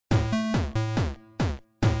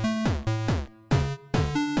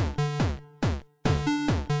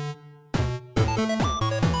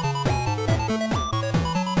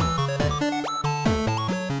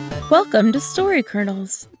Welcome to Story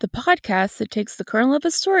Kernels, the podcast that takes the kernel of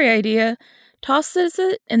a story idea, tosses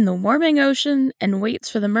it in the warming ocean, and waits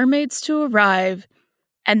for the mermaids to arrive,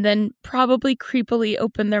 and then probably creepily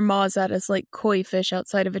open their maws at us like koi fish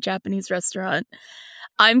outside of a Japanese restaurant.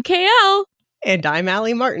 I'm KL. And I'm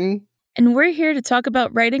Allie Martin. And we're here to talk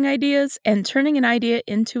about writing ideas and turning an idea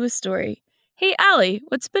into a story. Hey, Allie,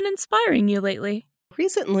 what's been inspiring you lately?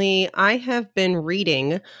 Recently, I have been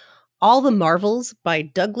reading All the Marvels by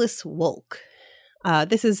Douglas Wolk.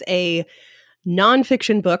 This is a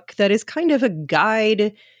nonfiction book that is kind of a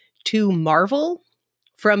guide to Marvel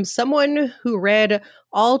from someone who read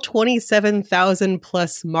all 27,000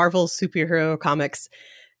 plus Marvel superhero comics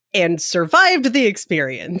and survived the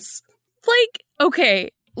experience. Like,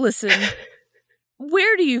 okay, listen,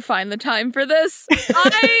 where do you find the time for this?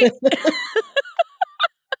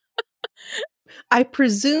 I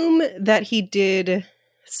presume that he did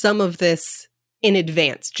some of this in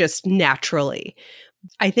advance, just naturally.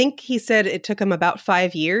 I think he said it took him about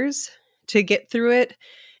 5 years to get through it.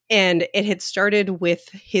 And it had started with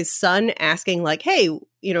his son asking, like, hey,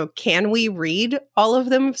 can we read all of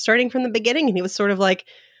them starting from the beginning? And he was sort of like,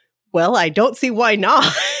 well, I don't see why not.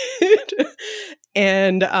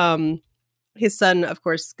 And his son, of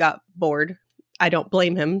course, got bored. I don't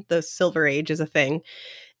blame him. The Silver Age is a thing.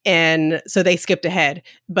 And so they skipped ahead.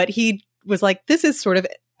 But he was like, this is sort of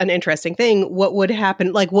an interesting thing. What would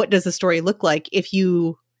happen? Like, what does the story look like if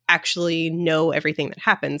you actually know everything that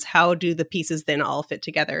happens? How do the pieces then all fit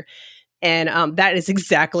together? And that is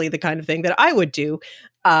exactly the kind of thing that I would do.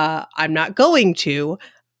 I'm not going to,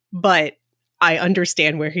 but I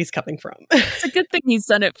understand where he's coming from. It's a good thing he's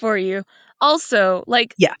done it for you. Also,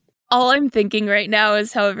 yeah. All I'm thinking right now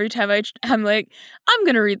is how every time I'm like, I'm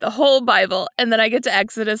going to read the whole Bible, and then I get to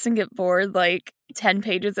Exodus and get bored 10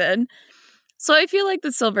 pages in. So I feel like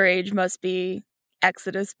the Silver Age must be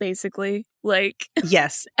Exodus, basically.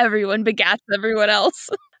 Yes. Everyone begats everyone else.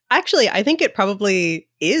 Actually, I think it probably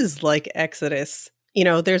is like Exodus.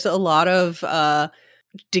 There's a lot of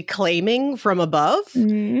declaiming from above.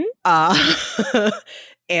 Mm-hmm.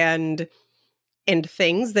 And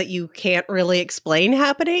things that you can't really explain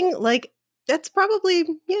happening. That's probably,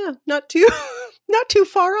 not too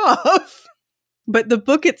far off. But the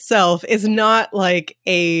book itself is not like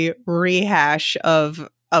a rehash of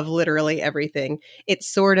literally everything.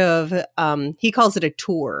 It's sort of, he calls it a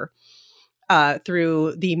tour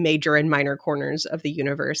through the major and minor corners of the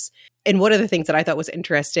universe. And one of the things that I thought was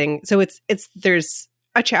interesting, so there's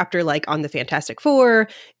a chapter on the Fantastic Four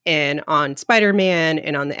and on Spider-Man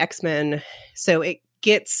and on the X-Men. So it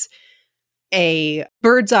gets a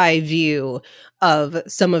bird's eye view of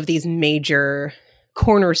some of these major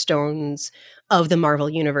cornerstones of the Marvel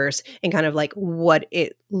universe and kind of what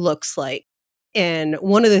it looks like. And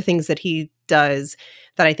one of the things that he does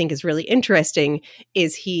that I think is really interesting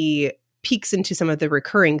is he peeks into some of the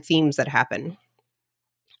recurring themes that happen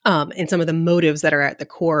and some of the motives that are at the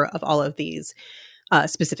core of all of these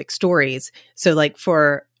specific stories. So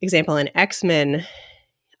for example, in X-Men,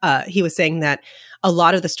 he was saying that a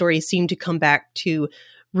lot of the stories seem to come back to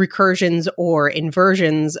recursions or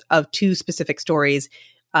inversions of two specific stories.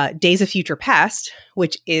 Days of Future Past,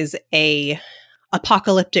 which is a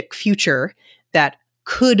apocalyptic future that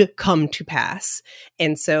could come to pass.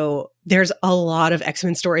 And so there's a lot of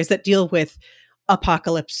X-Men stories that deal with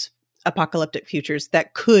apocalyptic futures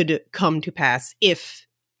that could come to pass if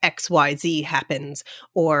XYZ happens,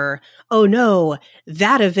 or, oh no,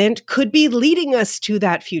 that event could be leading us to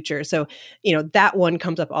that future. So, that one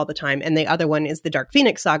comes up all the time. And the other one is the Dark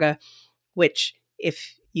Phoenix saga, which,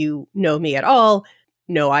 if you know me at all,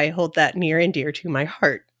 know I hold that near and dear to my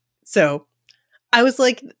heart. So I was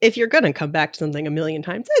like, if you're going to come back to something a million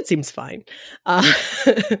times, it seems fine. But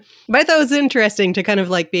I thought it was interesting to kind of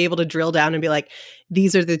be able to drill down and be like,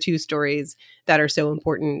 these are the two stories that are so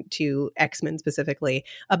important to X-Men specifically.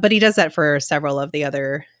 But he does that for several of the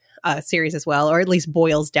other series as well, or at least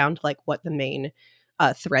boils down to what the main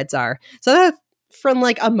threads are. So that, from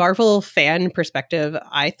a Marvel fan perspective,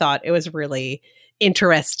 I thought it was really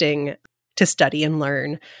interesting to study and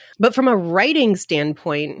learn. But from a writing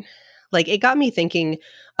standpoint, it got me thinking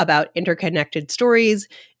about interconnected stories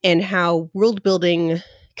and how world building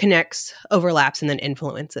connects, overlaps, and then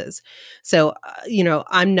influences. So,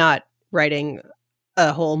 I'm not writing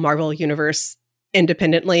a whole Marvel universe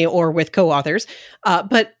independently or with co-authors.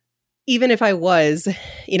 But even if I was,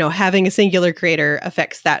 having a singular creator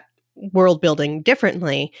affects that world building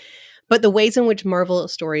differently. But the ways in which Marvel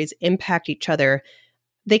stories impact each other,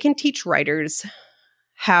 they can teach writers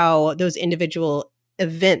how those individual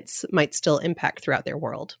events might still impact throughout their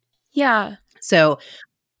world. Yeah. So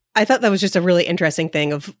I thought that was just a really interesting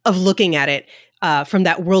thing of looking at it from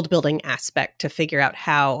that world building aspect to figure out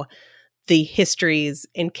how the histories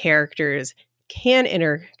and characters can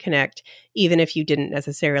interconnect, even if you didn't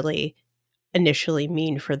necessarily initially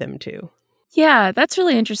mean for them to. Yeah, that's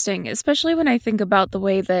really interesting, especially when I think about the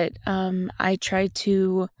way that I try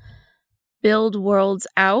to build worlds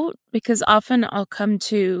out, because often I'll come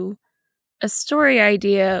to a story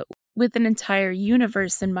idea with an entire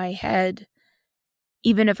universe in my head,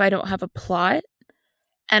 even if I don't have a plot.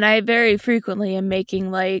 And I very frequently am making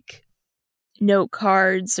like note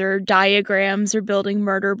cards or diagrams or building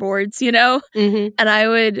murder boards, you know? Mm-hmm. And I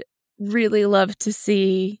would really love to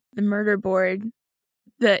see the murder board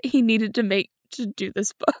that he needed to make to do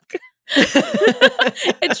this book.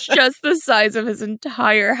 It's just the size of his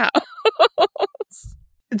entire house.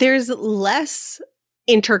 There's less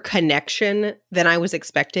interconnection than I was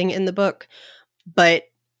expecting in the book, but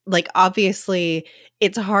like obviously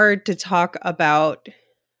it's hard to talk about.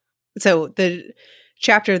 So the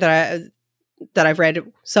chapter that I've read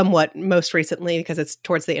somewhat most recently, because it's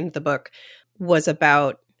towards the end of the book, was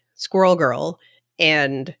about Squirrel Girl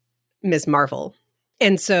and Ms. Marvel.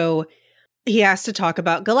 And so he has to talk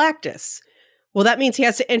about Galactus. Well, that means he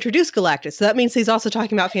has to introduce Galactus. So that means he's also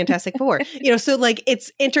talking about Fantastic Four. So like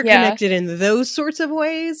it's interconnected in those sorts of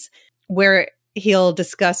ways where he'll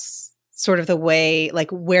discuss sort of the way, like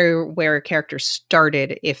where a character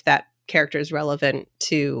started, if that character is relevant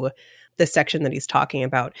to the section that he's talking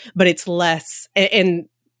about. But it's less, and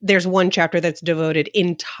there's one chapter that's devoted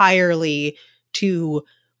entirely to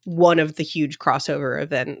one of the huge crossover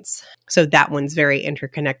events. So that one's very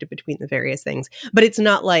interconnected between the various things. But it's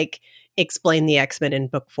not like explain the X-Men in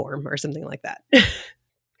book form or something like that.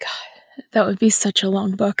 God, that would be such a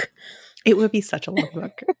long book. It would be such a long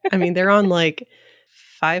book. I mean, they're on like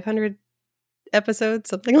 500 episodes,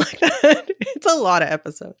 something like that. It's a lot of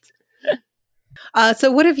episodes.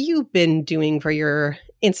 So what have you been doing for your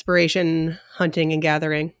inspiration hunting and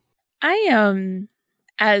gathering? I,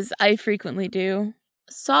 as I frequently do,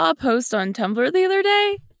 saw a post on Tumblr the other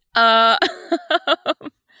day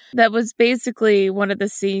that was basically one of the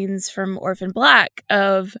scenes from Orphan Black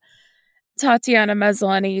of Tatiana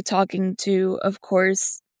Maslany talking to, of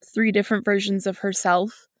course, 3 different versions of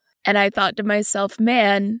herself. And I thought to myself,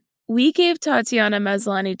 man, we gave Tatiana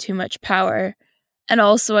Maslany too much power. And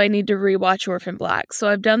also I need to rewatch Orphan Black. So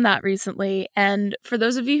I've done that recently. And for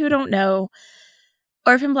those of you who don't know,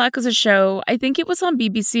 Orphan Black was a show, I think it was on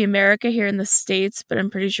BBC America here in the States, but I'm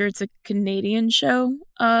pretty sure it's a Canadian show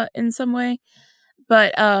in some way.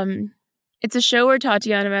 But it's a show where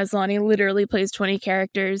Tatiana Maslany literally plays 20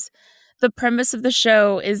 characters. The premise of the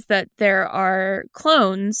show is that there are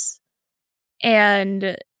clones,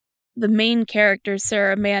 and the main character,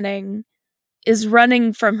 Sarah Manning, is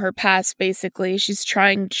running from her past, basically.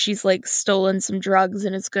 She's like stolen some drugs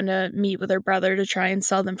and is gonna meet with her brother to try and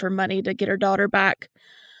sell them for money to get her daughter back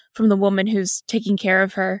from the woman who's taking care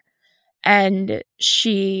of her. And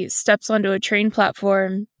she steps onto a train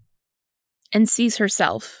platform and sees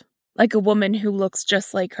herself, like a woman who looks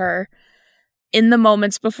just like her, in the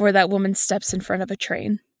moments before that woman steps in front of a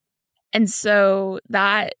train. And so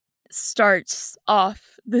that starts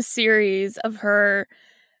off the series of her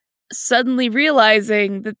suddenly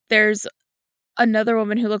realizing that there's another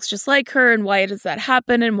woman who looks just like her, and why does that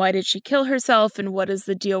happen, and why did she kill herself, and what is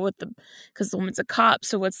the deal with because the woman's a cop,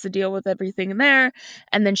 so what's the deal with everything in there?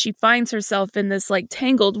 And then she finds herself in this like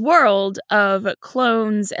tangled world of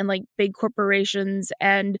clones and like big corporations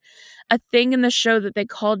and a thing in the show that they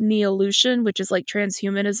called Neolution, which is like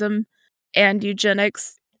transhumanism and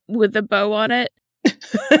eugenics with a bow on it.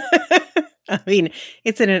 I mean,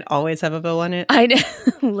 isn't it always have a bow on it? I know.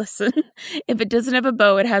 Listen, if it doesn't have a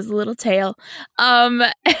bow, it has a little tail. And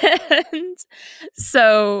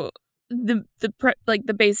so the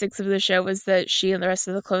basics of the show was that she and the rest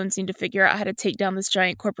of the clones need to figure out how to take down this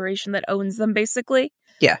giant corporation that owns them, basically.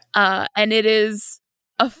 Yeah. And it is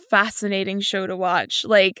a fascinating show to watch.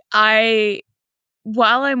 Like, while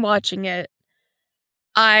I'm watching it,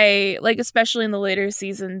 I, like, especially in the later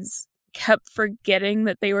seasons, kept forgetting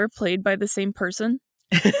that they were played by the same person.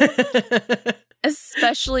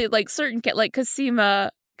 Especially like certain like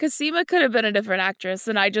Cosima could have been a different actress,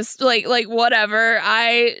 and I just like whatever.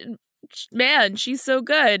 Man, she's so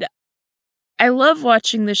good. I love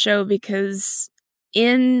watching the show because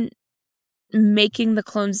in making the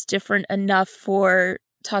clones different enough for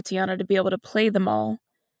Tatiana to be able to play them all,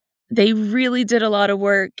 they really did a lot of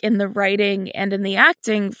work in the writing and in the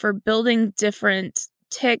acting for building different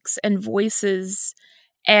tics and voices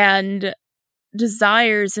and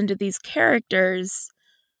desires into these characters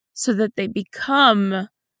so that they become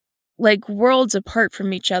like worlds apart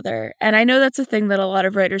from each other. And I know that's a thing that a lot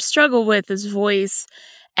of writers struggle with is voice.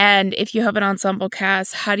 And if you have an ensemble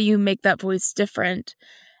cast, how do you make that voice different?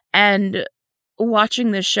 And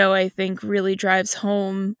watching this show, I think, really drives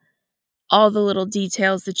home all the little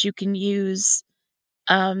details that you can use,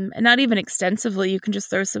 and not even extensively, you can just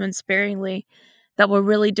throw some in sparingly, that will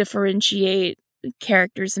really differentiate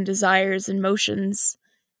characters and desires and motions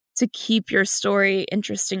to keep your story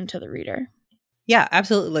interesting to the reader. Yeah,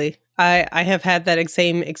 absolutely. I have had that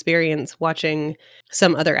same experience watching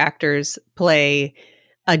some other actors play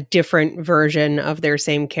a different version of their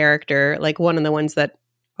same character. Like one of the ones that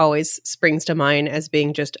always springs to mind as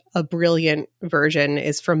being just a brilliant version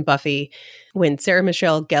is from Buffy, when Sarah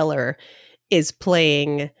Michelle Gellar is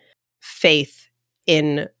playing Faith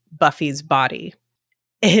in Buffy's body.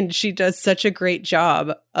 And she does such a great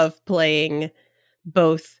job of playing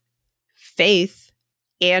both Faith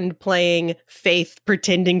and playing Faith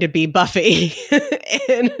pretending to be Buffy.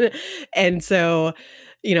 and so,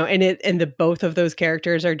 you know, and the both of those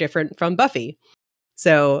characters are different from Buffy.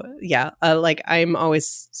 So yeah, like I'm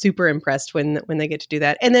always super impressed when they get to do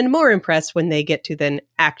that, and then more impressed when they get to then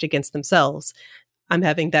act against themselves. I'm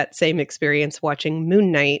having that same experience watching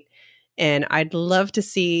Moon Knight, and I'd love to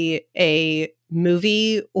see a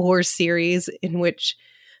movie or series in which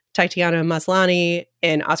Tatiana Maslany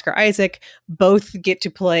and Oscar Isaac both get to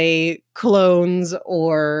play clones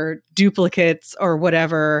or duplicates or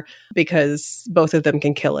whatever, because both of them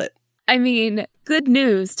can kill it. I mean, good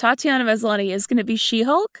news. Tatiana Maslany is going to be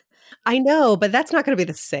She-Hulk. I know, but that's not going to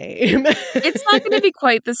be the same. It's not going to be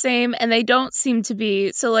quite the same, and they don't seem to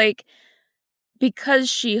be. So, like, because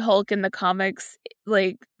She-Hulk in the comics,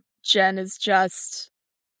 like, Jen is just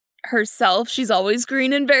herself. She's always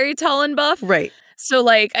green and very tall and buff. Right. So,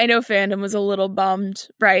 like, I know fandom was a little bummed,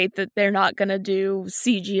 right, that they're not going to do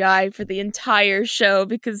CGI for the entire show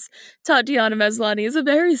because Tatiana Maslany is a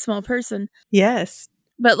very small person. Yes.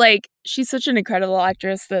 But, like, she's such an incredible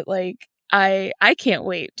actress that, like, I can't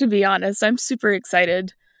wait, to be honest. I'm super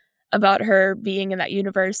excited about her being in that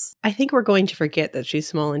universe. I think we're going to forget that she's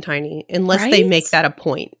small and tiny unless they make that a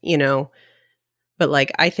point, you know. But,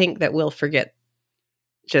 like, I think that we'll forget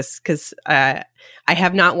just because I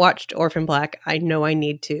have not watched Orphan Black. I know I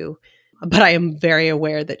need to, but I am very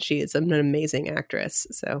aware that she is an amazing actress.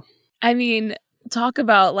 So, I mean, talk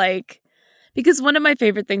about, like, because one of my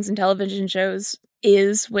favorite things in television shows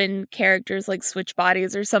is when characters like switch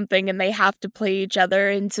bodies or something and they have to play each other.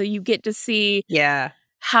 And so you get to see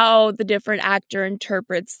how the different actor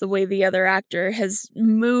interprets the way the other actor has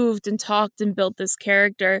moved and talked and built this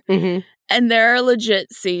character. Mm-hmm. And there are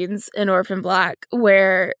legit scenes in Orphan Black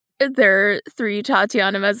where there are 3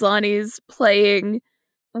 Tatiana Maslanys playing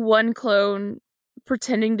one clone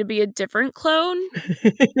pretending to be a different clone.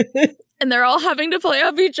 And they're all having to play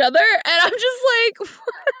off each other. And I'm just like,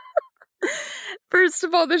 first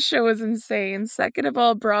of all, the show is insane. Second of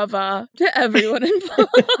all, brava to everyone involved.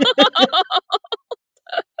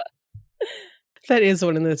 That is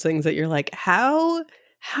one of those things that you're like, how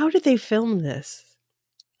did they film this?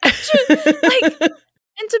 Like,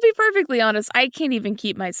 and to be perfectly honest, I can't even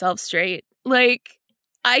keep myself straight. Like,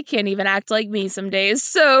 I can't even act like me some days.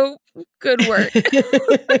 So good work.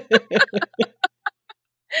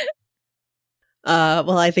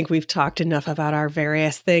 Well, I think we've talked enough about our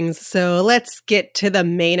various things. So let's get to the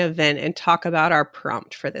main event and talk about our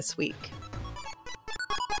prompt for this week.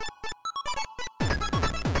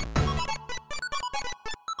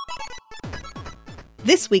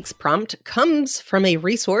 This week's prompt comes from a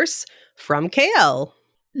resource from KL.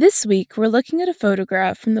 This week, we're looking at a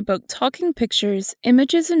photograph from the book Talking Pictures,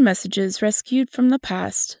 Images and Messages Rescued from the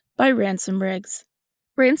Past by Ransom Riggs.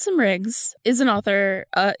 Ransom Riggs is an author.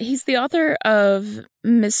 He's the author of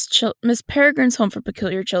Miss Peregrine's Home for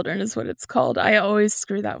Peculiar Children is what it's called. I always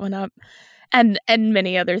screw that one up. And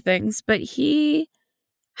many other things. But he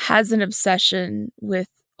has an obsession with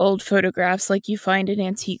old photographs like you find in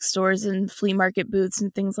antique stores and flea market booths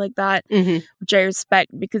and things like that, which I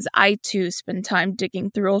respect because I too spend time digging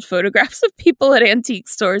through old photographs of people at antique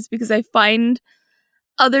stores because I find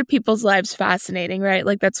other people's lives fascinating, right?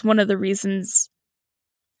 Like that's one of the reasons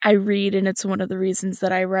I read and it's one of the reasons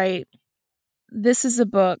that I write. This is a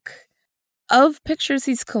book of pictures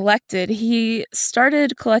he's collected. He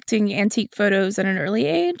started collecting antique photos at an early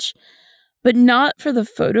age, but not for the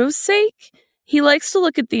photos' sake. He likes to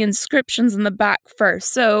look at the inscriptions in the back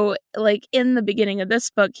first. So, like, in the beginning of this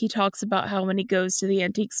book, he talks about how when he goes to the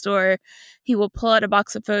antique store, he will pull out a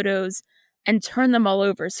box of photos and turn them all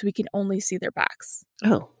over so we can only see their backs.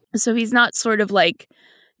 Oh. So he's not sort of like,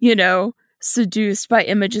 you know, seduced by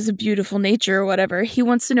images of beautiful nature or whatever. He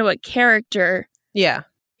wants to know what character Yeah.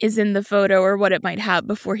 is in the photo or what it might have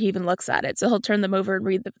before he even looks at it. So he'll turn them over and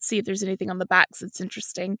read them, see if there's anything on the backs that's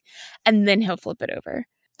interesting, and then he'll flip it over.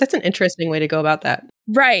 That's an interesting way to go about that.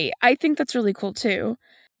 Right. I think that's really cool too.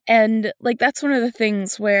 And like that's one of the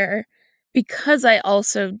things where, because I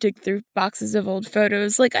also dig through boxes of old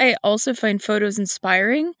photos, like I also find photos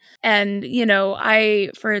inspiring. And, you know, I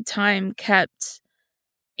for a time kept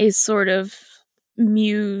a sort of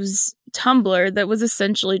muse Tumblr that was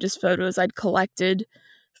essentially just photos I'd collected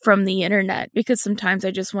from the internet, because sometimes I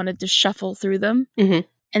just wanted to shuffle through them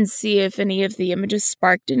and see if any of the images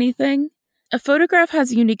sparked anything. A photograph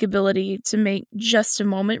has a unique ability to make just a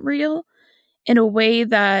moment real in a way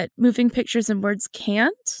that moving pictures and words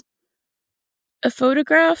can't. A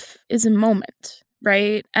photograph is a moment,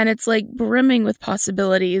 right? And it's like brimming with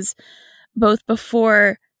possibilities both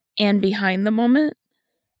before and behind the moment.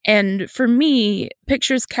 And for me,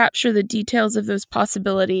 pictures capture the details of those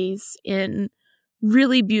possibilities in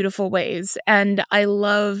really beautiful ways. And I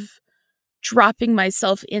love dropping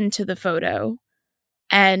myself into the photo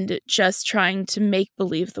and just trying to make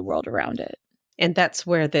believe the world around it. And that's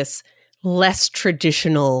where this less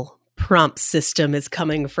traditional prompt system is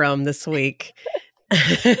coming from this week.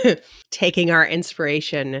 Taking our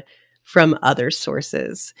inspiration from other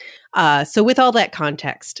sources. So with all that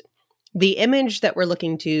context, the image that we're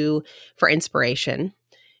looking to for inspiration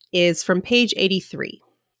is from page 83.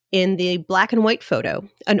 In the black and white photo,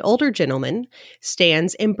 an older gentleman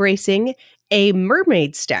stands embracing a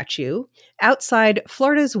mermaid statue outside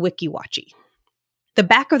Florida's Weeki Wachee. The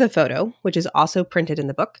back of the photo, which is also printed in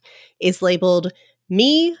the book, is labeled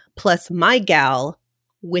 "Me plus my gal"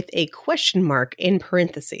 with a question mark in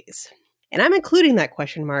parentheses. And I'm including that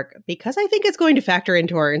question mark because I think it's going to factor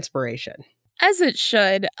into our inspiration. As it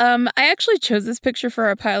should. I actually chose this picture for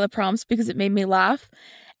our pile of prompts because it made me laugh.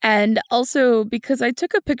 And also because I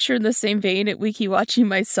took a picture in the same vein at Weeki Wachee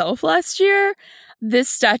myself last year. This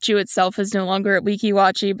statue itself is no longer at Weeki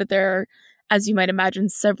Wachee, but there are, as you might imagine,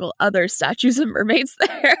 several other statues of mermaids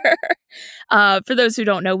there. For those who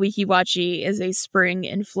don't know, Weeki Wachee is a spring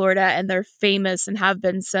in Florida, and they're famous and have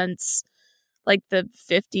been since like the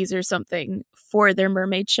 50s or something for their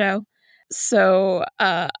mermaid show. So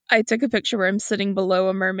I took a picture where I'm sitting below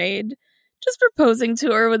a mermaid, just proposing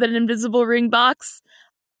to her with an invisible ring box.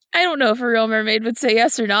 I don't know if a real mermaid would say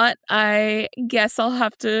yes or not. I guess I'll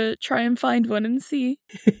have to try and find one and see.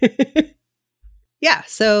 Yeah,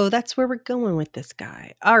 so that's where we're going with this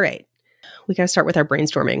guy. All right. We got to start with our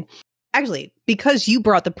brainstorming. Actually, because you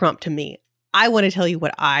brought the prompt to me, I want to tell you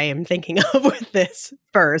what I am thinking of with this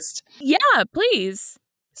first. Yeah, please.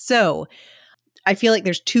 So I feel like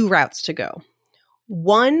there's two routes to go.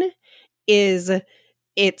 One is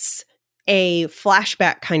it's a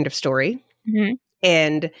flashback kind of story. Mm-hmm.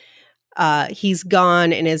 And he's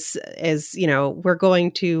gone and is you know, we're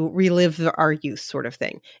going to relive our youth sort of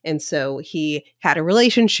thing. And so he had a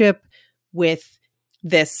relationship with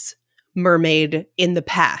this mermaid in the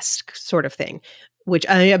past sort of thing, which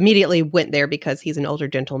I immediately went there because he's an older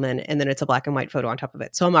gentleman, and then it's a black and white photo on top of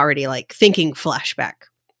it. So I'm already like thinking flashback.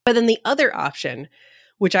 But then the other option,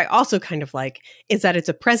 which I also kind of like, is that it's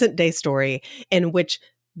a present day story in which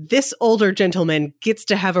this older gentleman gets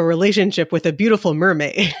to have a relationship with a beautiful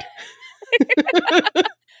mermaid.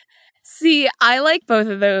 See, I like both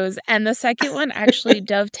of those. And the second one actually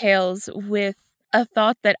dovetails with a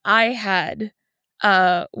thought that I had,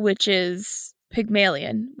 which is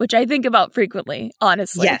Pygmalion, which I think about frequently,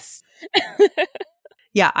 honestly. Yes.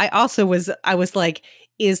 Yeah, I was like,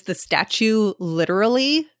 is the statue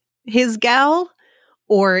literally his gal,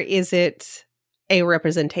 or is it a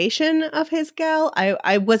representation of his gal?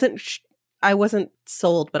 I wasn't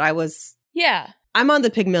sold, but Yeah. I'm on the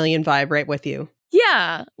Pygmalion vibe right with you.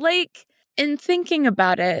 Yeah, like in thinking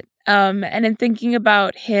about it, and in thinking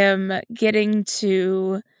about him getting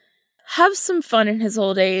to have some fun in his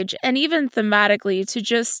old age, and even thematically to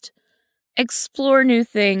just explore new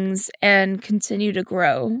things and continue to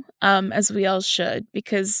grow, as we all should,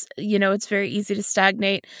 because, you know, it's very easy to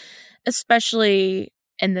stagnate, especially,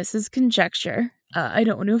 and this is conjecture, I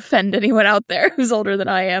don't want to offend anyone out there who's older than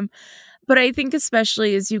I am, but I think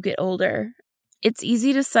especially as you get older, it's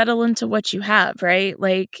easy to settle into what you have, right?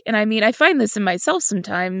 Like, and I mean, I find this in myself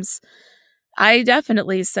sometimes. I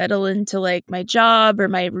definitely settle into like my job or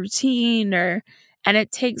my routine, and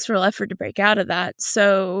it takes real effort to break out of that.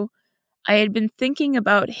 So I had been thinking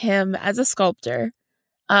about him as a sculptor,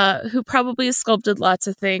 who probably has sculpted lots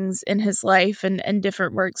of things in his life and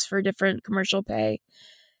different works for different commercial pay,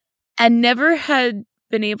 and never had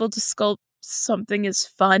been able to sculpt something as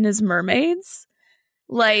fun as mermaids.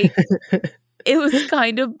 Like, it was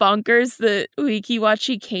kind of bonkers that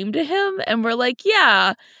Wikiwachi came to him and were like,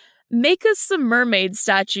 yeah, make us some mermaid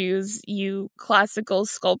statues, you classical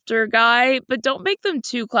sculptor guy, but don't make them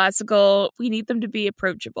too classical. We need them to be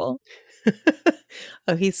approachable.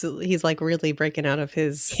 Oh, he's like really breaking out of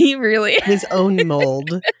his He really his own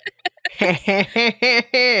mold.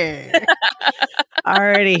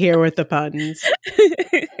 Already here with the puns.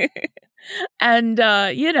 And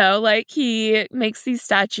like he makes these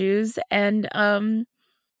statues, and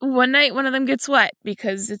one night one of them gets wet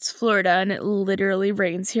because it's Florida and it literally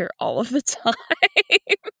rains here all of the time.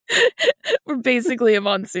 We're basically a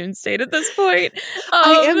monsoon state at this point.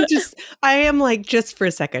 I am like, just for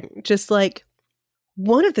a second, just like,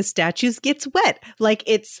 one of the statues gets wet. Like,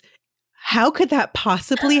 it's, how could that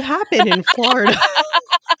possibly happen in Florida?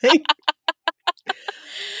 Like,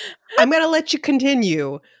 I'm going to let you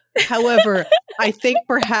continue. However, I think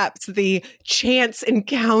perhaps the chance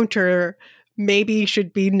encounter maybe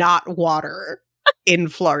should be not water in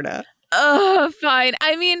Florida. Oh, fine.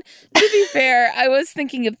 I mean, to be fair, I was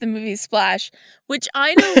thinking of the movie Splash, which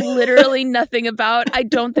I know literally nothing about. I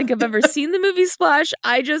don't think I've ever seen the movie Splash.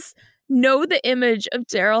 I just know the image of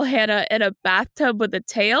Daryl Hannah in a bathtub with a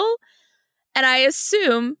tail. And I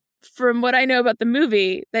assume, from what I know about the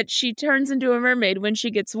movie, that she turns into a mermaid when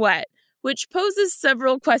she gets wet, which poses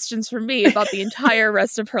several questions for me about the entire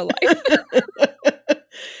rest of her life.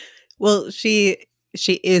 Well, she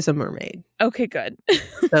is a mermaid. Okay, good.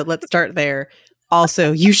 So let's start there.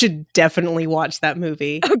 Also, you should definitely watch that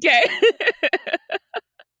movie. Okay.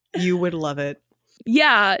 You would love it.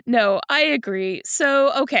 Yeah, no, I agree.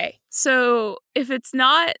 So, okay. So if it's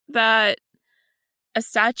not that a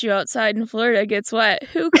statue outside in Florida gets wet,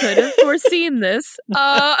 who could have foreseen this?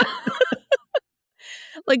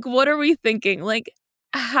 Like, what are we thinking? Like,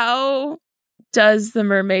 how does the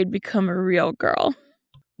mermaid become a real girl?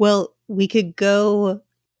 Well, we could go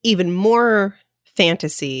even more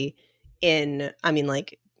fantasy in, I mean,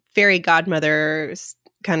 like, fairy godmothers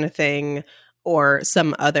kind of thing, or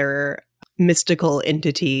some other mystical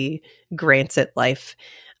entity grants it life.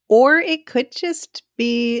 Or it could just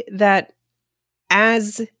be that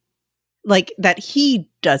that he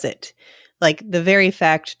does it. Like, the very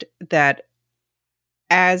fact that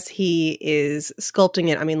as he is sculpting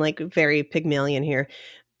it, I mean, like, very Pygmalion here,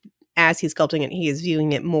 as he's sculpting it, he is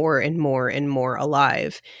viewing it more and more and more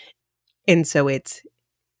alive. And so it's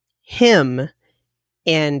him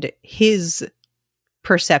and his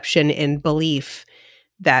perception and belief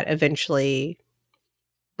that eventually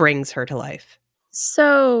brings her to life.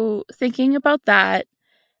 So, thinking about that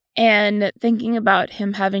and thinking about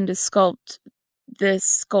him having to sculpt this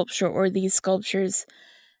sculpture or these sculptures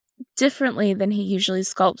differently than he usually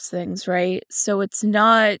sculpts things, right? So it's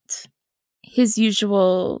not his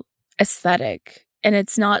usual aesthetic, and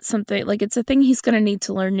it's not something, like, it's a thing he's going to need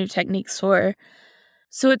to learn new techniques for.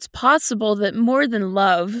 So it's possible that more than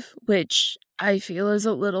love, which I feel is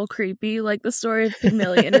a little creepy, like the story of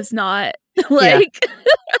Pygmalion is not like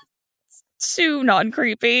too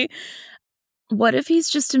non-creepy. What if he's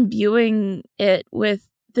just imbuing it with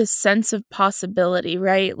this sense of possibility,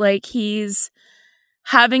 right? Like, he's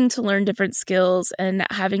having to learn different skills and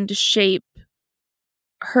having to shape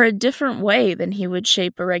her a different way than he would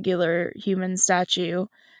shape a regular human statue.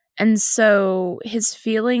 And so his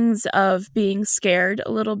feelings of being scared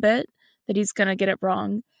a little bit that he's going to get it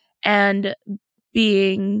wrong, and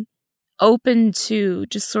being open to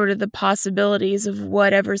just sort of the possibilities of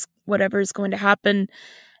whatever's going to happen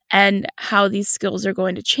and how these skills are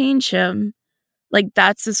going to change him, like,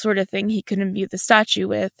 that's the sort of thing he can imbue the statue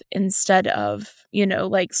with, instead of,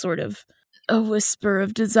 like, sort of a whisper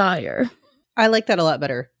of desire. I like that a lot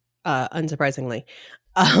better, unsurprisingly.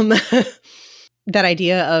 That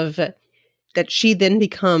idea of that she then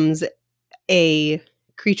becomes a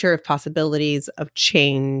creature of possibilities, of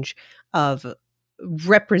change, of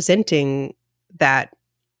representing that,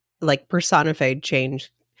 like, personified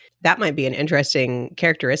change. That might be an interesting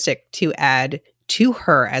characteristic to add to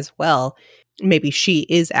her as well. Maybe she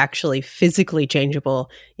is actually physically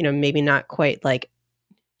changeable, maybe not quite like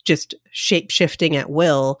just shape-shifting at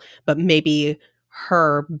will, but maybe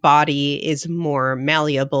her body is more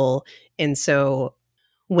malleable. And so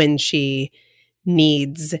when she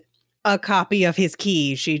needs a copy of his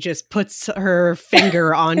key, she just puts her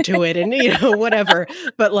finger onto it and, whatever.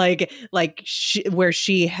 But where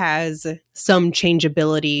she has some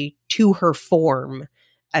changeability to her form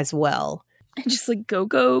as well. And just like,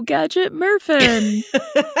 go Gadget Murphin.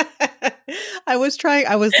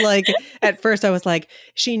 At first I was like,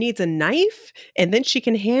 she needs a knife and then she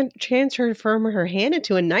can transform her hand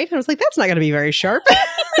into a knife. And I was like, that's not going to be very sharp.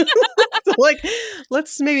 So, like,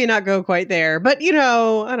 let's maybe not go quite there. But, you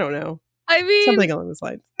know, I don't know. I mean, Something along those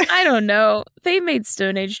lines. I don't know. They made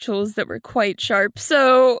Stone Age tools that were quite sharp,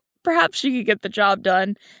 so perhaps she could get the job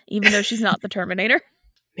done, even though she's not the Terminator.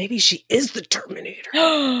 Maybe she is the Terminator.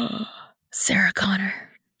 Sarah Connor.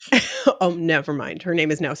 Oh, never mind. Her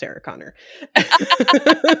name is now Sarah Connor.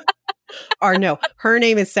 Or no, her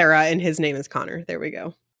name is Sarah and his name is Connor. There we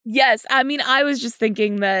go. Yes, I mean, I was just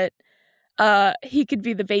thinking that he could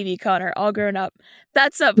be the baby Connor, all grown up.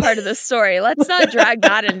 That's not part of the story. Let's not drag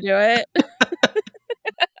that into it.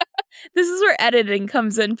 This is where editing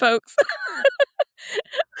comes in, folks.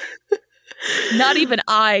 Not even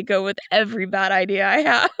I go with every bad idea I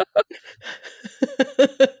have.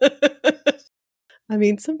 I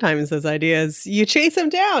mean, sometimes those ideas, you chase them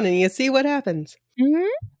down and you see what happens. Mm-hmm.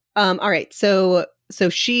 All right. So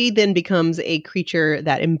she then becomes a creature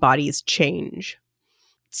that embodies change.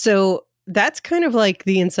 So that's kind of like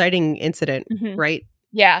the inciting incident, right?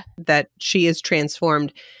 Yeah. That she is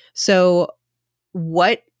transformed. So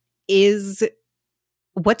what's his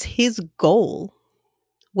goal?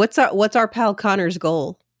 What's our pal Connor's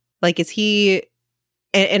goal? Like, is he,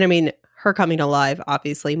 and I mean, her coming alive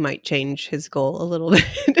obviously might change his goal a little bit.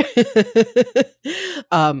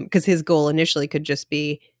 Because his goal initially could just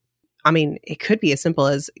be, I mean, it could be as simple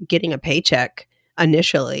as getting a paycheck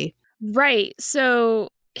initially. Right. So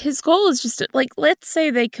his goal is just to, like, let's say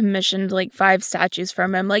they commissioned like 5 statues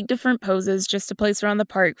from him, like different poses, just to place around the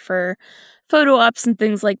park for photo ops and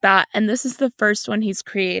things like that. And this is the first one he's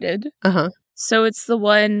created. So it's the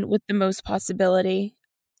one with the most possibility.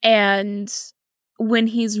 And when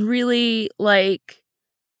he's really like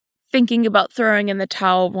thinking about throwing in the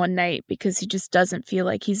towel one night because he just doesn't feel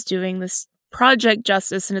like he's doing this project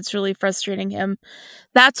justice and it's really frustrating him,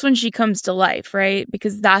 that's when she comes to life, right?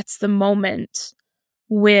 Because that's the moment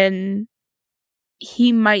when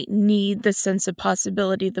he might need the sense of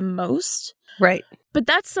possibility the most. Right. But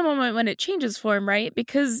that's the moment when it changes for him, right?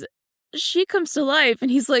 Because she comes to life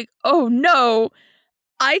and he's like, oh no,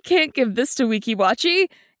 I can't give this to Wikiwachi.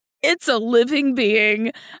 It's a living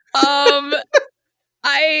being. I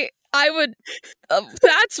would,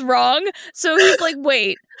 that's wrong. So he's like,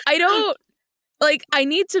 wait, I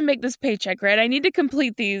need to make this paycheck, right? I need to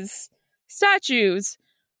complete these statues.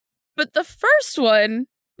 But the first one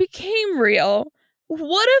became real.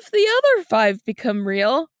 What if the other 5 become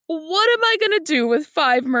real? What am I going to do with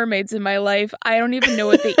 5 mermaids in my life? I don't even know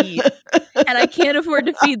what they eat. And I can't afford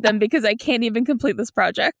to feed them because I can't even complete this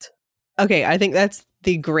project. Okay, I think that's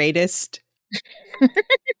the greatest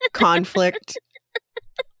conflict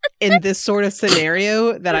in this sort of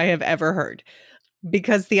scenario that I have ever heard.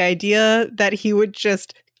 Because the idea that he would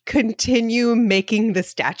just continue making the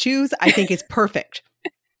statues, I think is perfect.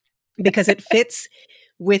 Because it fits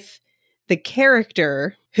with the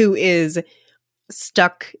character who is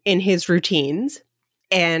stuck in his routines.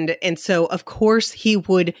 And so, of course, he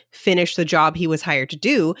would finish the job he was hired to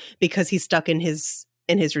do because he's stuck in his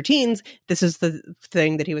routines. This is the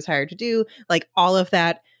thing that he was hired to do. Like, all of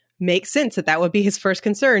that makes sense that would be his first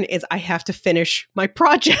concern is I have to finish my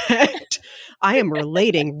project. I am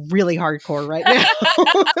relating really hardcore right now.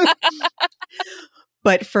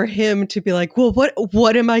 But for him to be like, well,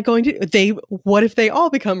 what am I going to do? What if they all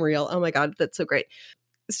become real? Oh my God, that's so great.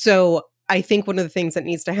 So I think one of the things that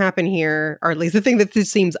needs to happen here, or at least the thing that this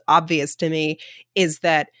seems obvious to me, is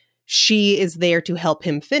that she is there to help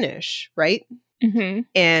him finish, right?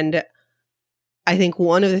 And I think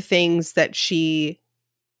one of the things that she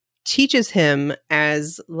teaches him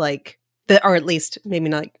as like, or at least maybe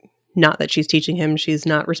not that she's teaching him, she's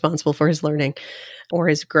not responsible for his learning or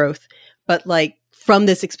his growth, but like from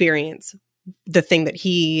this experience, the thing that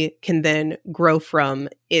he can then grow from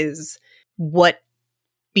is what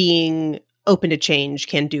being open to change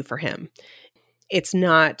can do for him. It's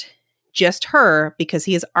not just her, because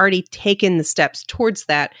he has already taken the steps towards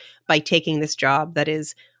that by taking this job that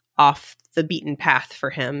is off the beaten path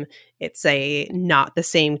for him. It's not the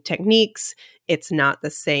same techniques. It's not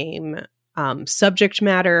the same subject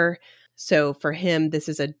matter. So for him, this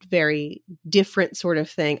is a very different sort of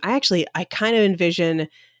thing. I kind of envision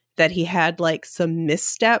that he had like some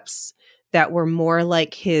missteps that were more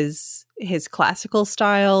like his classical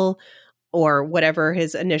style or whatever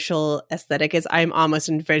his initial aesthetic is. I'm almost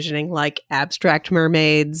envisioning like abstract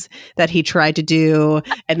mermaids that he tried to do,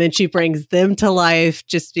 and then she brings them to life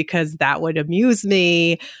just because that would amuse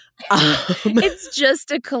me. It's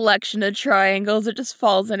just a collection of triangles. It just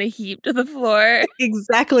falls in a heap to the floor.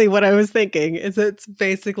 Exactly what I was thinking. It's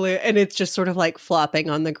basically, and it's just sort of like flopping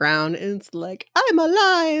on the ground, and it's like, I'm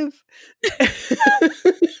alive.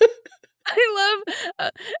 I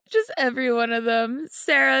love just every one of them.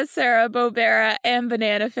 Sarah, Bobera, and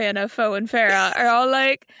Banana Fana, Fo, and Farah are all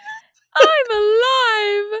like, I'm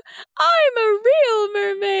alive! I'm a real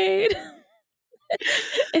mermaid!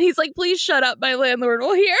 And he's like, please shut up, my landlord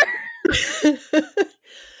will hear.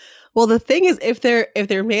 Well, the thing is, if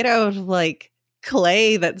they're made out of like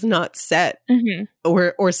clay that's not set,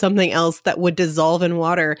 or something else that would dissolve in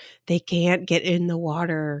water, they can't get in the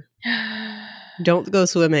water. Don't go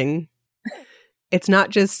swimming. It's not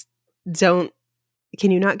just can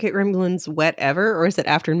you not get gremlins wet ever? Or is it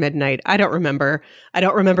after midnight? I don't remember. I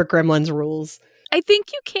don't remember gremlins rules. I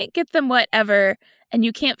think you can't get them wet ever, and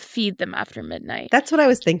you can't feed them after midnight. That's what I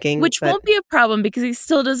was thinking. Which won't be a problem because he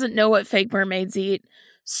still doesn't know what fake mermaids eat.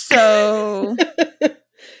 So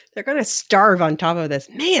they're going to starve on top of this.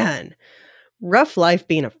 Man, rough life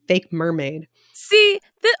being a fake mermaid. See,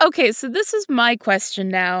 okay, so this is my question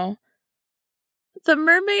now. The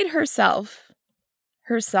mermaid herselves,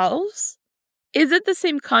 is it the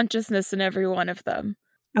same consciousness in every one of them?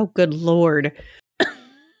 Oh, good Lord.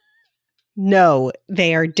 No,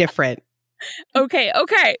 they are different. Okay,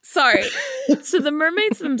 sorry. So the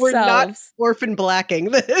mermaids themselves... We're not orphan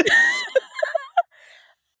blacking this.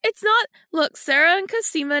 It's not... Look, Sarah and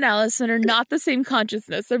Cosima and Allison are not the same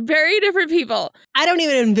consciousness. They're very different people. I don't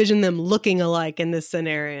even envision them looking alike in this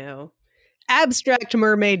scenario. Abstract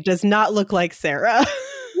mermaid does not look like Sarah.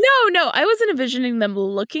 No, I wasn't envisioning them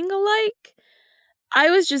looking alike. I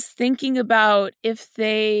was just thinking about if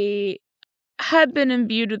they had been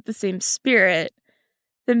imbued with the same spirit,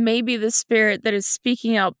 then maybe the spirit that is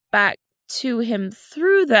speaking out back to him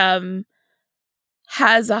through them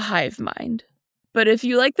has a hive mind. But if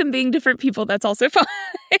you like them being different people, that's also fine.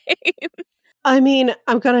 I mean,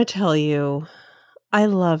 I'm going to tell you, I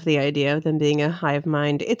love the idea of them being a hive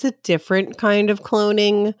mind. It's a different kind of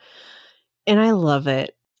cloning, and I love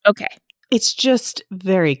it. Okay. It's just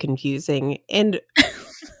very confusing and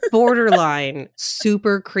borderline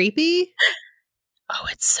super creepy. Oh,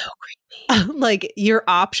 it's so creepy. Like, your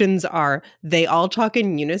options are they all talk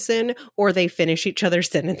in unison or they finish each other's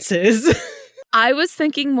sentences. I was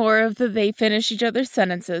thinking more of they finish each other's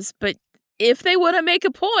sentences, but if they want to make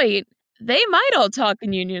a point, they might all talk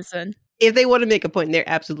in unison. If they want to make a point, they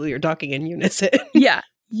absolutely are talking in unison.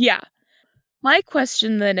 Yeah. My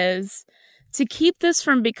question then is, to keep this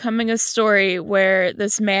from becoming a story where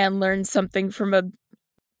this man learns something from a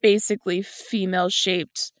basically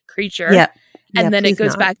female-shaped creature, and then it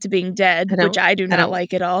goes back to being dead, which I do not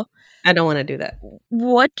like at all. I don't want to do that.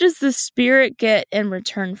 What does the spirit get in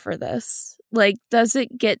return for this? Like, does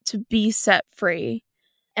it get to be set free?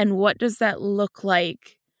 And what does that look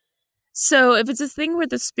like? So if it's a thing where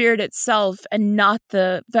the spirit itself and not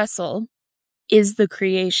the vessel is the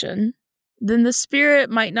creation, then the spirit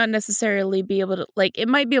might not necessarily be able to, like, it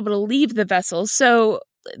might be able to leave the vessel. So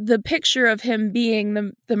the picture of him being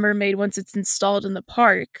the mermaid once it's installed in the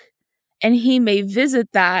park, and he may visit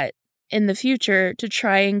that in the future to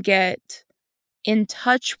try and get in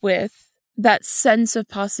touch with that sense of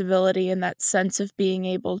possibility and that sense of being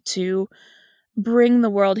able to bring the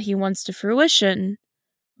world he wants to fruition.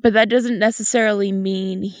 But that doesn't necessarily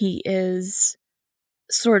mean he is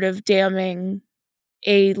sort of damning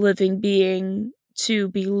a living being to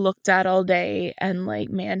be looked at all day and like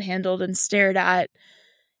manhandled and stared at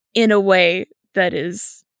in a way that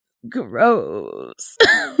is gross.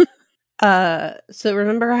 So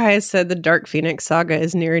remember how I said the Dark Phoenix saga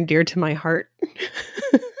is near and dear to my heart?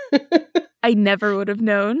 I never would have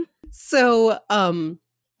known. So,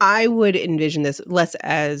 I would envision this less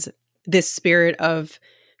as this spirit of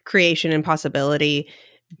creation and possibility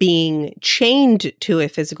being chained to a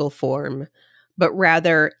physical form, but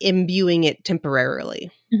rather imbuing it temporarily.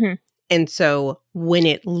 Mm-hmm. And so when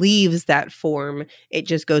it leaves that form, it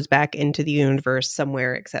just goes back into the universe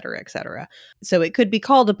somewhere, et cetera, et cetera. So it could be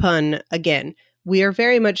called upon, again, we are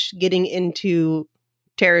very much getting into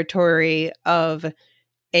territory of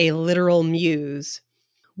a literal muse,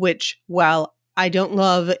 which, while I don't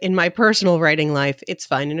love in my personal writing life, it's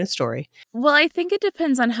fine in a story. Well, I think it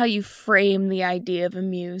depends on how you frame the idea of a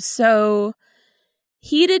muse. So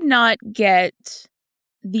he did not get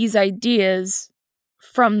these ideas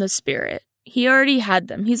from the spirit. He already had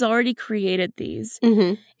them. He's already created these.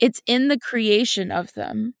 Mm-hmm. It's in the creation of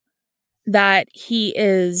them that he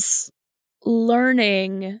is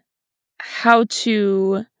learning how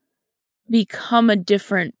to become a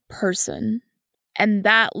different person. And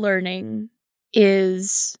that learning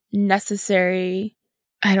is necessary.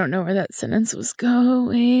 I don't know where that sentence was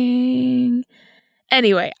going.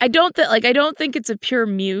 Anyway, I don't think it's a pure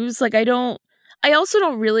muse. Like, I also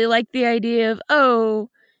don't really like the idea of,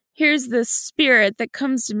 here's this spirit that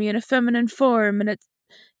comes to me in a feminine form and it's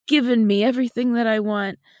given me everything that I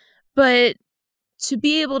want. But to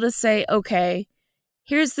be able to say, okay,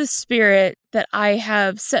 here's this spirit that I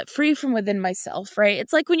have set free from within myself, right?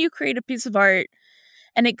 It's like when you create a piece of art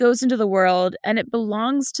and it goes into the world and it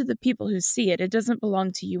belongs to the people who see it. It doesn't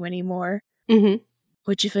belong to you anymore. Mm-hmm.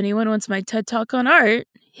 Which, if anyone wants my TED Talk on art,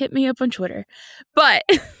 hit me up on Twitter. But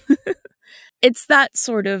it's that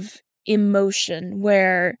sort of emotion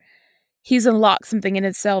where he's unlocked something in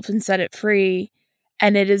itself and set it free,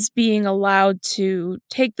 and it is being allowed to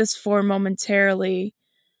take this form momentarily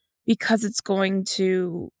because it's going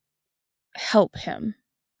to help him.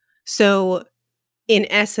 So, in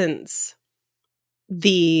essence,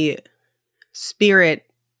 the spirit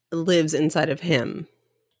lives inside of him.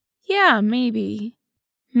 Yeah, maybe.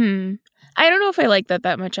 I don't know if I like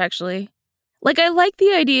that much, actually. Like, I like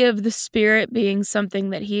the idea of the spirit being something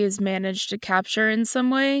that he has managed to capture in some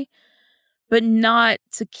way, but not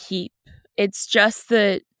to keep. It's just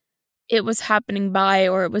that it was happening by,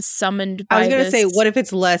 or it was summoned by. I was going to say, what if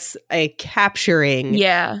it's less a capturing,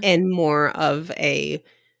 and more of a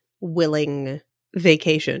willing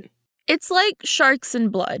vacation? It's like sharks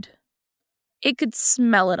and blood. It could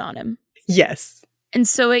smell it on him. Yes. And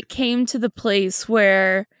so it came to the place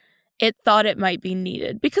where it thought it might be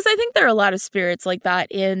needed. Because I think there are a lot of spirits like that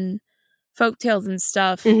in folktales and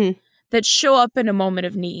stuff that show up in a moment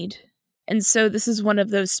of need. And so this is one of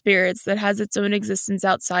those spirits that has its own existence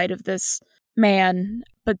outside of this man,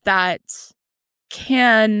 but that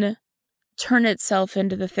can turn itself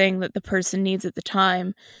into the thing that the person needs at the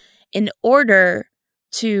time in order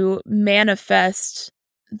to manifest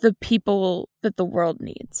the people that the world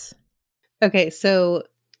needs. Okay, so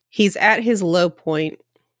he's at his low point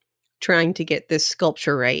trying to get this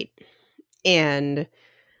sculpture right. And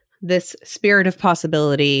this spirit of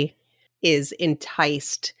possibility is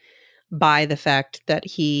enticed by the fact that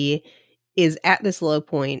he is at this low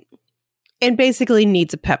point and basically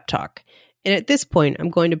needs a pep talk. And at this point, I'm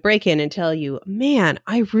going to break in and tell you, man,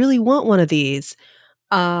 I really want one of these.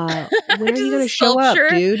 When are you going to show up,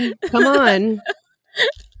 dude? Come on.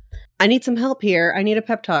 I need some help here. I need a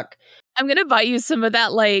pep talk. I'm going to buy you some of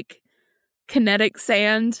that, like, kinetic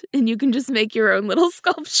sand, and you can just make your own little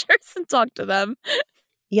sculptures and talk to them.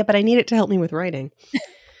 Yeah, but I need it to help me with writing.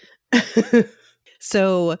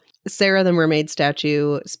 So Sarah the Mermaid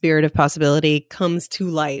statue, Spirit of Possibility, comes to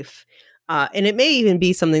life. And it may even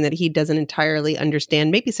be something that he doesn't entirely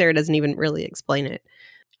understand. Maybe Sarah doesn't even really explain it.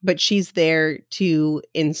 But she's there to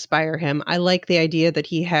inspire him. I like the idea that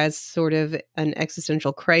he has sort of an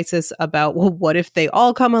existential crisis about, well, what if they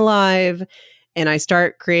all come alive and I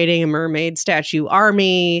start creating a mermaid statue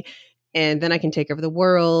army and then I can take over the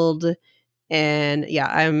world. And yeah,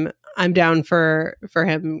 I'm down for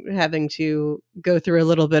him having to go through a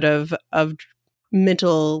little bit of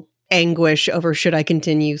mental anguish over should I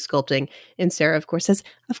continue sculpting. And Sarah, of course, says,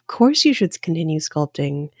 of course you should continue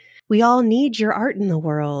sculpting. We all need your art in the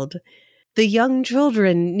world. The young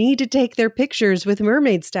children need to take their pictures with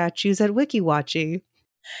mermaid statues at Wikiwachi.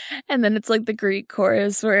 And then it's like the Greek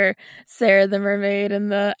chorus where Sarah the mermaid and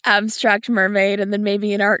the abstract mermaid and then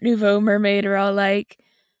maybe an Art Nouveau mermaid are all like,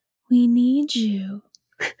 we need you.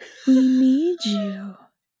 We need you.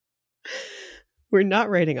 We're not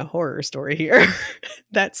writing a horror story here.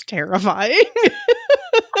 That's terrifying.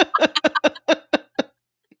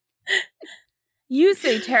 You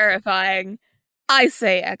say terrifying. I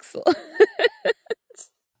say excellent.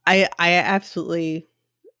 I absolutely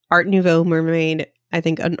Art Nouveau mermaid. I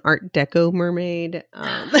think an Art Deco mermaid.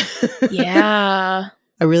 Yeah.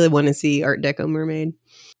 I really want to see Art Deco mermaid.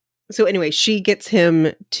 So anyway, she gets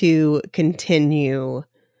him to continue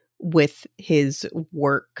with his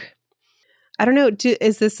work. I don't know,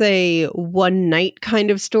 is this a one night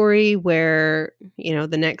kind of story where, you know,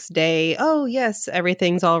 the next day, oh yes,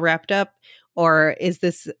 everything's all wrapped up? Or is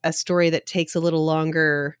this a story that takes a little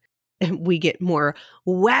longer and we get more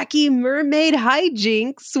wacky mermaid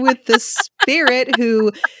hijinks with the spirit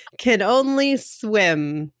who can only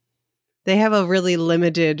swim? They have a really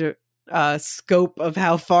limited scope of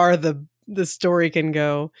how far the story can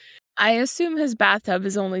go. I assume his bathtub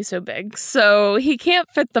is only so big, so he can't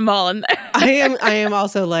fit them all in there. I am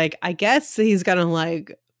also like, I guess he's gonna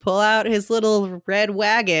like pull out his little red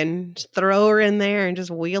wagon, throw her in there, and just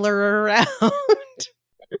wheel her around.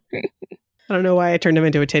 I don't know why I turned him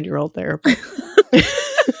into a 10-year-old there.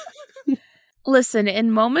 Listen, in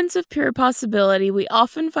moments of pure possibility, we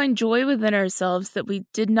often find joy within ourselves that we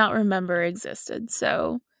did not remember existed.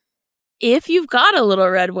 So if you've got a little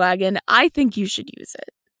red wagon, I think you should use it.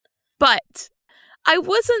 But I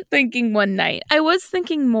wasn't thinking one night. I was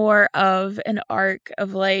thinking more of an arc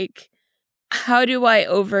of like, how do I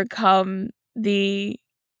overcome the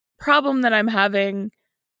problem that I'm having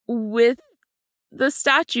with the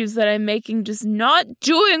statues that I'm making just not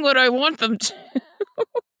doing what I want them to.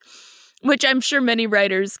 Which I'm sure many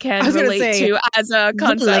writers can relate to as a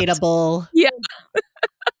concept. Relatable. Yeah.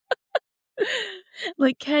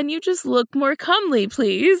 Like, can you just look more comely,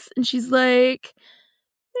 please? And she's like,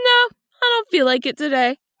 no, I don't feel like it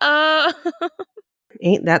today.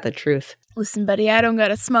 Ain't that the truth? Listen, buddy, I don't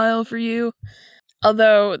got a smile for you.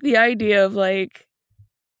 Although the idea of like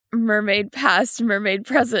mermaid past, mermaid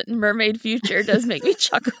present, and mermaid future does make me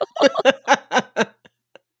chuckle.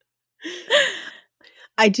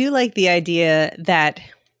 I do like the idea that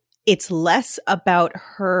it's less about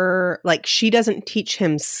her, like she doesn't teach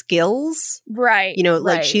him skills. Right. You know,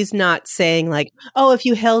 like she's not saying like, oh, if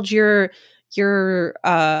you held your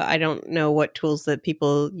I don't know what tools that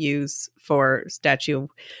people use for statue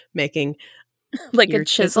making. Like a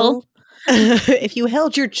chisel. If you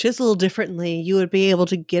held your chisel differently, you would be able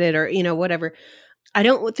to get it, or, you know, whatever. I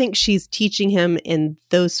don't think she's teaching him in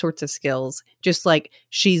those sorts of skills, just like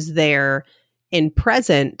she's there and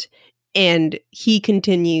present, and he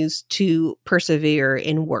continues to persevere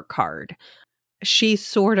and work hard. She's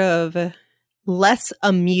sort of less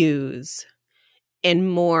amuse and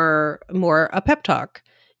more a pep talk.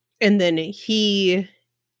 And then he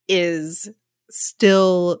is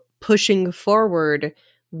still pushing forward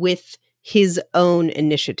with his own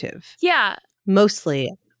initiative. Yeah.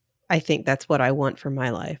 Mostly, I think that's what I want for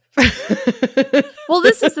my life. Well,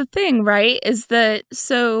 this is the thing, right? Is that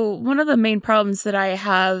so one of the main problems that I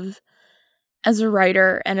have as a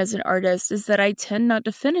writer and as an artist is that I tend not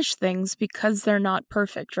to finish things because they're not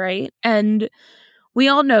perfect, right? And we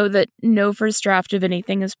all know that no first draft of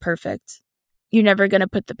anything is perfect. You're never going to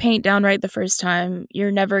put the paint down right the first time.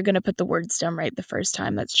 You're never going to put the words down right the first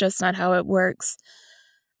time. That's just not how it works.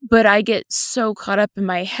 But I get so caught up in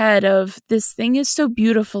my head of this thing is so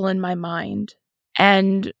beautiful in my mind.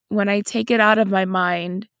 And when I take it out of my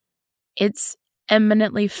mind, it's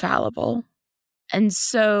eminently fallible. And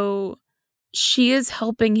so she is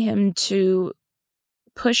helping him to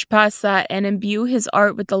push past that and imbue his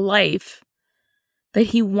art with the life that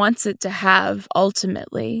he wants it to have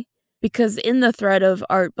ultimately. Because in the thread of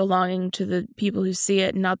art belonging to the people who see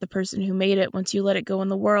it and not the person who made it, once you let it go in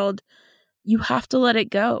the world, you have to let it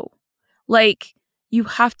go. Like, you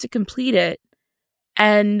have to complete it.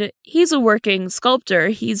 And he's a working sculptor.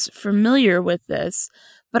 He's familiar with this.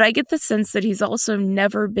 But I get the sense that he's also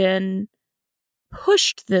never been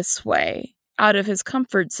pushed this way out of his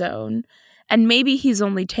comfort zone. And maybe he's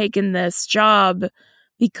only taken this job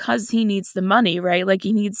because he needs the money, right? Like,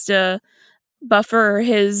 he needs to buffer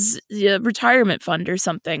his retirement fund or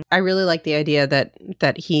something. I really like the idea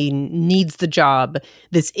that he needs the job.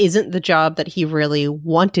 This isn't the job that he really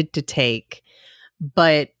wanted to take,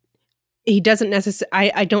 but he doesn't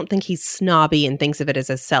necessarily, I don't think he's snobby and thinks of it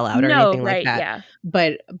as a sellout or anything like that. Yeah.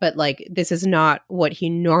 But like, this is not what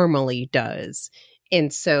he normally does.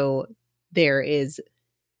 And so there is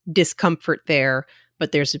discomfort there,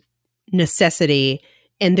 but there's necessity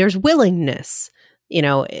and there's willingness. You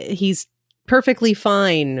know, he's perfectly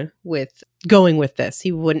fine with going with this.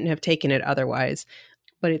 He wouldn't have taken it otherwise.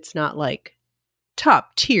 But it's not like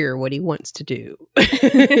top tier what he wants to do.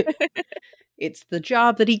 It's the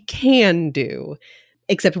job that he can do.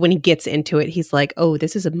 Except when he gets into it, he's like, oh,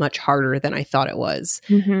 this is much harder than I thought it was.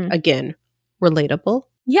 Mm-hmm. Again, relatable.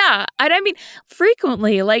 Yeah. And I mean,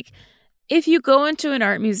 frequently, like, if you go into an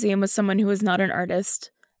art museum with someone who is not an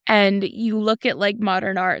artist and you look at like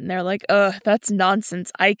modern art and they're like, ugh, that's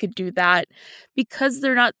nonsense. I could do that. Because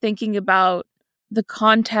they're not thinking about the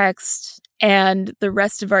context and the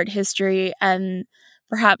rest of art history and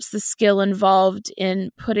perhaps the skill involved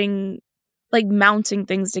in putting, like, mounting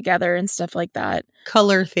things together and stuff like that.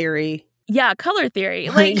 Color theory. Yeah, color theory.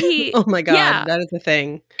 Like, he, oh my God, yeah. That is a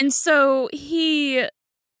thing. And so he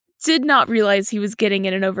did not realize he was getting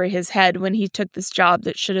in and over his head when he took this job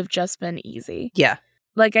that should have just been easy. Yeah.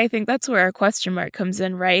 Like, I think that's where our question mark comes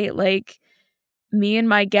in, right? Like, me and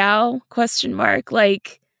my gal, question mark.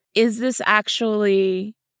 Like, is this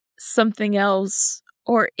actually something else?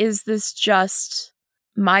 Or is this just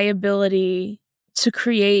my ability to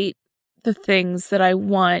create the things that I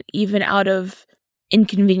want, even out of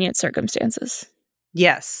inconvenient circumstances?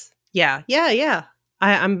 Yes. Yeah.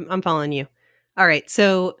 I'm following you. All right.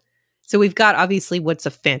 So we've got, obviously, what's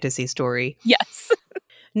a fantasy story. Yes.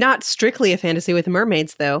 Not strictly a fantasy with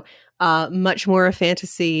mermaids, though. Much more a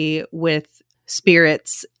fantasy with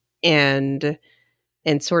spirits and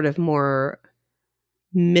sort of more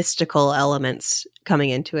mystical elements coming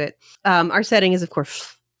into it. Our setting is, of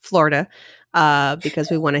course, Florida, because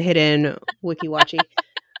we want to hit in WikiWatchy.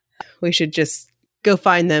 We should just go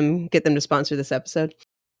find them, get them to sponsor this episode.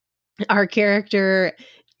 Our character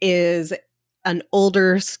is an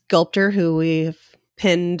older sculptor who we've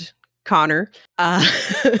pinned Connor.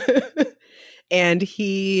 And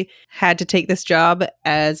he had to take this job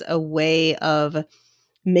as a way of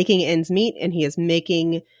making ends meet. And he is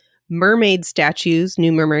making mermaid statues,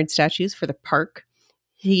 new mermaid statues for the park.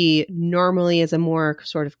 He normally is a more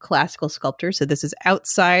sort of classical sculptor. So this is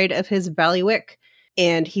outside of his bailiwick.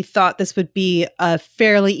 And he thought this would be a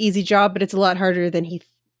fairly easy job, but it's a lot harder than he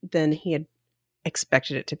had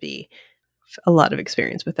expected it to be. A lot of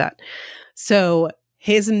experience with that. So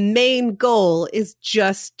his main goal is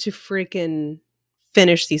just to freaking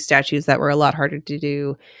finish these statues that were a lot harder to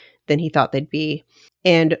do than he thought they'd be.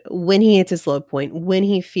 And when he hits his low point, when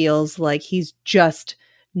he feels like he's just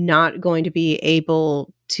not going to be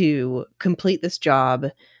able to complete this job,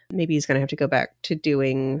 maybe he's going to have to go back to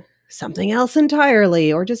doing something else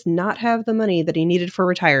entirely, or just not have the money that he needed for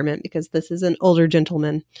retirement because this is an older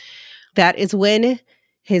gentleman. That is when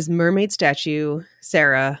his mermaid statue,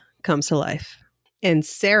 Sarah, comes to life. And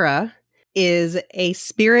Sarah is a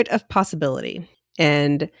spirit of possibility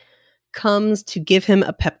and comes to give him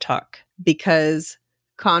a pep talk because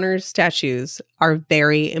Connor's statues are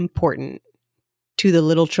very important to the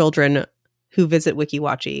little children who visit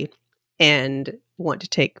WikiWatchy and want to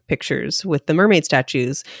take pictures with the mermaid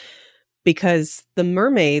statues, because the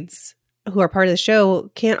mermaids who are part of the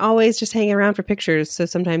show can't always just hang around for pictures. So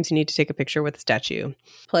sometimes you need to take a picture with a statue.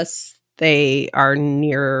 Plus, they are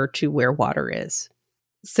nearer to where water is.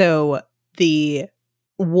 So the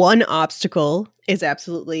one obstacle is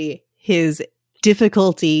absolutely his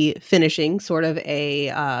difficulty finishing, sort of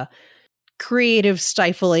a creative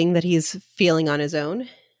stifling that he's feeling on his own.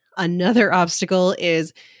 Another obstacle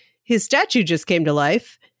is his statue just came to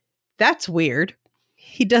life. That's weird.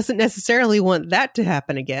 He doesn't necessarily want that to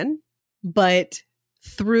happen again. But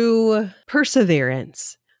through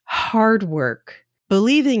perseverance, hard work,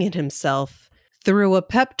 believing in himself, through a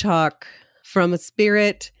pep talk from a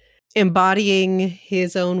spirit embodying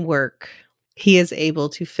his own work, he is able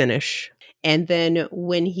to finish. And then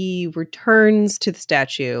when he returns to the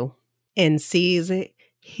statue and sees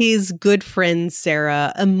his good friend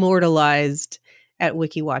Sarah immortalized at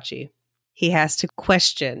WikiWatchy, he has to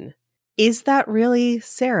question, is that really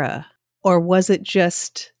Sarah? Or was it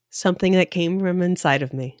just something that came from inside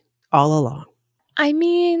of me all along? I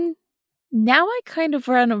mean, now I kind of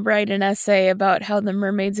want to write an essay about how the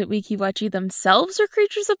mermaids at WikiWatchy themselves are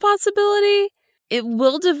creatures of possibility. It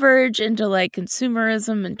will diverge into like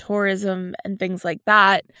consumerism and tourism and things like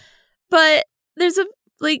that. But there's a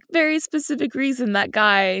like very specific reason that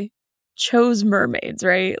guy chose mermaids,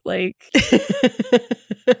 right? Like,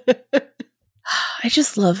 I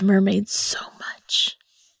just love mermaids so much.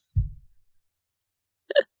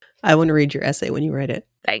 I want to read your essay when you write it.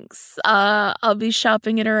 Thanks. I'll be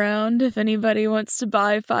shopping it around if anybody wants to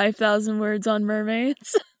buy 5,000 words on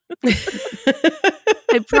mermaids.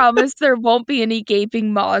 I promise there won't be any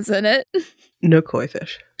gaping maws in it. No koi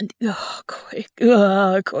fish.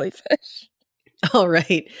 Koi fish. All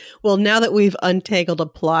right. Well, now that we've untangled a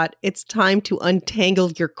plot, it's time to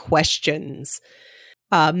untangle your questions.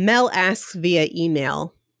 Mel asks via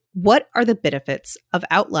email, what are the benefits of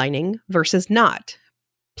outlining versus not?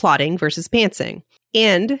 Plotting versus pantsing?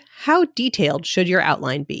 And how detailed should your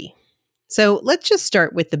outline be? So let's just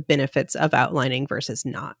start with the benefits of outlining versus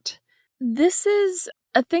not. This is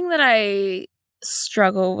a thing that I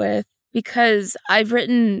struggle with because I've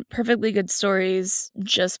written perfectly good stories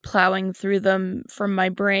just plowing through them from my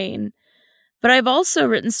brain. But I've also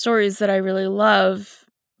written stories that I really love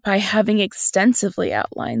by having extensively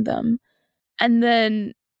outlined them. And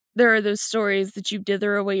then there are those stories that you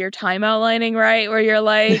dither away your time outlining, right? Where you're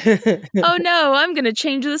like, oh no, I'm going to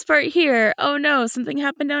change this part here. Oh no, something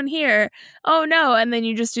happened down here. Oh no. And then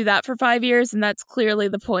you just do that for 5 years. And that's clearly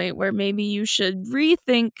the point where maybe you should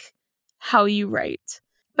rethink how you write.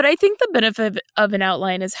 But I think the benefit of an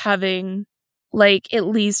outline is having like at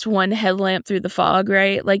least one headlamp through the fog,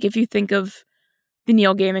 right? Like if you think of the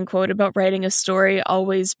Neil Gaiman quote about writing a story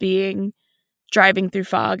always being driving through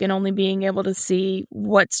fog and only being able to see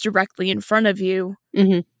what's directly in front of you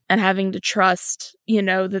and having to trust,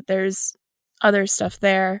 that there's other stuff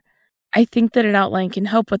there. I think that an outline can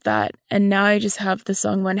help with that. And now I just have the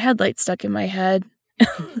song One Headlight stuck in my head.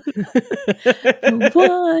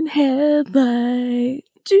 One headlight.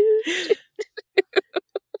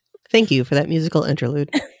 Thank you for that musical interlude.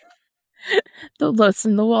 The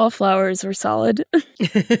wallflowers were solid.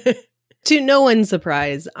 To no one's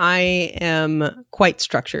surprise, I am quite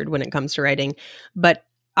structured when it comes to writing, but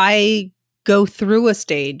I go through a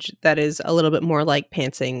stage that is a little bit more like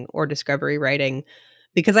pantsing or discovery writing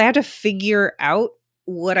because I have to figure out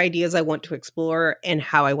what ideas I want to explore and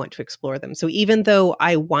how I want to explore them. So even though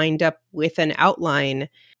I wind up with an outline,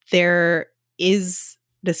 there is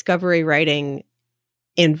discovery writing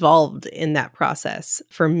involved in that process.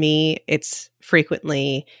 For me, it's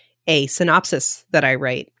frequently a synopsis that I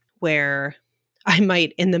write where I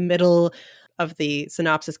might, in the middle of the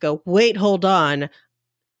synopsis, go, wait, hold on.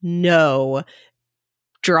 No,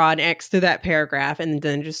 draw an X through that paragraph and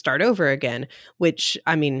then just start over again, which,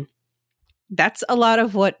 I mean, that's a lot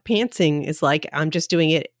of what pantsing is like. I'm just doing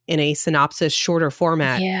it in a synopsis, shorter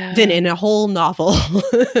format than in a whole novel.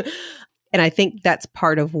 And I think that's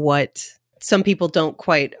part of what some people don't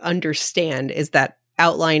quite understand is that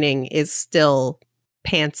outlining is still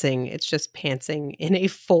pantsing. It's just pantsing in a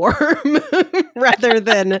form rather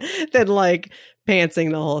than like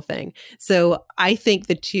pantsing the whole thing. So I think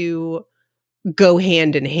the two go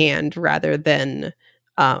hand in hand rather than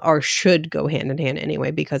or should go hand in hand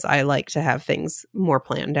anyway, because I like to have things more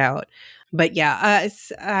planned out. But yeah,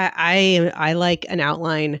 I like an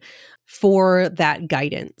outline for that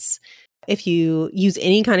guidance. If you use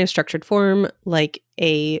any kind of structured form like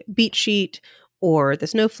a beat sheet or the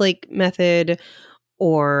snowflake method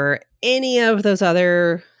or any of those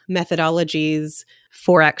other methodologies,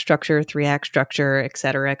 4-act structure, 3-act structure, et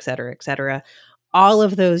cetera, et cetera, et cetera, all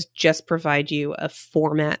of those just provide you a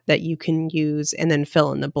format that you can use and then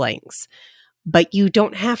fill in the blanks. But you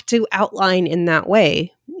don't have to outline in that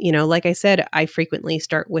way. You know, like I said, I frequently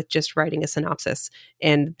start with just writing a synopsis,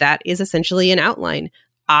 and that is essentially an outline.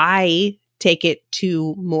 I take it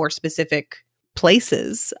to more specific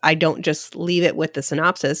places. I don't just leave it with the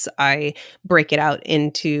synopsis. I break it out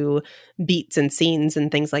into beats and scenes and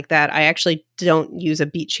things like that. I actually don't use a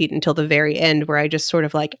beat sheet until the very end, where I just sort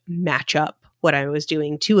of like match up what I was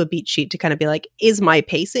doing to a beat sheet to kind of be like, is my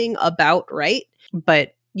pacing about right?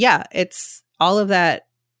 But yeah, it's all of that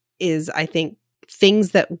is, I think,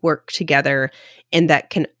 things that work together and that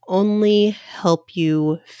can only help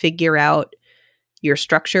you figure out your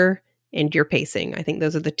structure and your pacing. I think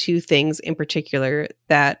those are the two things in particular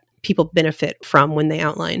that people benefit from when they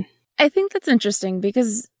outline. I think that's interesting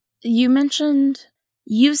because you mentioned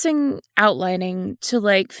using outlining to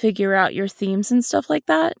like figure out your themes and stuff like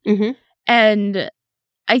that. Mm-hmm. And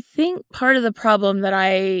I think part of the problem that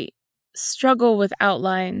I struggle with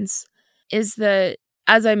outlines is that,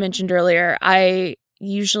 as I mentioned earlier, I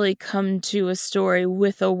usually come to a story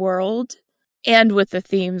with a world and with the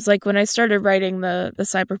themes. Like when I started writing the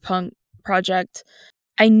cyberpunk project,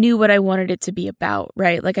 I knew what I wanted it to be about,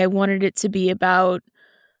 right? Like I wanted it to be about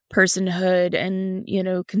personhood and, you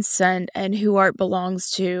know, consent and who art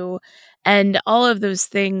belongs to and all of those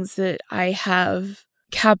things that I have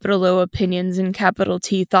capital O opinions and capital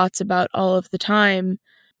T thoughts about all of the time.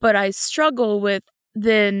 But I struggle with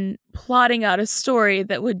then plotting out a story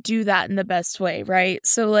that would do that in the best way, right?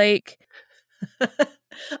 So like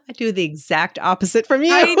I do the exact opposite from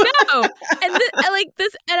you. I know. And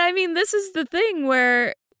I mean, this is the thing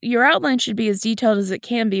where your outline should be as detailed as it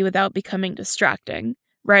can be without becoming distracting,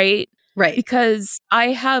 right? Right. Because I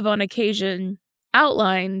have on occasion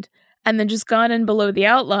outlined and then just gone in below the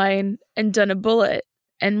outline and done a bullet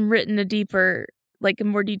and written a deeper, like a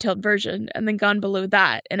more detailed version, and then gone below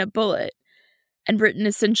that in a bullet and written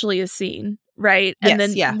essentially a scene, right? And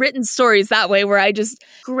then written stories that way where I just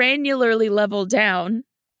granularly level down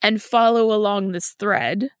and follow along this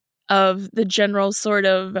thread of the general sort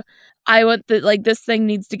of, I want this thing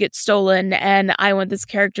needs to get stolen, and I want this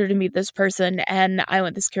character to meet this person, and I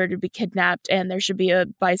want this character to be kidnapped, and there should be a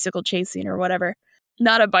bicycle chase scene or whatever.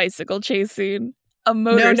 Not a bicycle chase scene. A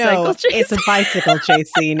motorcycle chase. It's a bicycle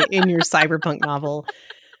chase scene in your cyberpunk novel.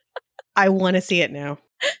 I want to see it now.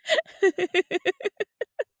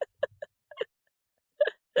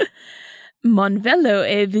 Mon vélo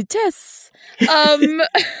est vitesse.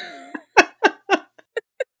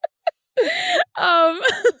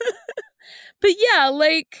 But yeah,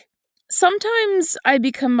 like sometimes I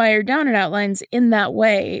become mired down in outlines in that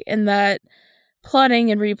way, in that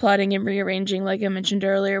plotting and replotting and rearranging, like I mentioned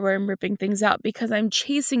earlier, where I'm ripping things out because I'm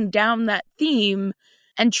chasing down that theme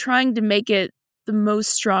and trying to make it the most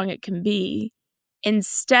strong it can be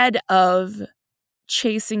instead of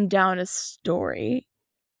chasing down a story,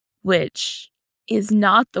 which is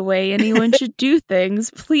not the way anyone should do things.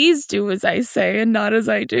 Please do as I say and not as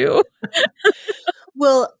I do.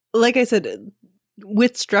 Well, like I said,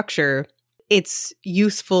 with structure, it's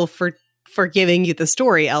useful for for giving you the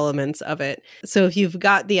story elements of it. So if you've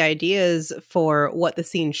got the ideas for what the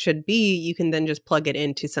scene should be, you can then just plug it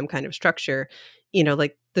into some kind of structure.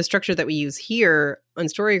 Like the structure that we use here on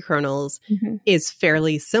Story Kernels is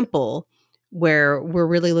fairly simple, where we're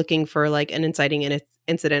really looking for like an inciting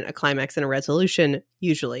incident, a climax, and a resolution.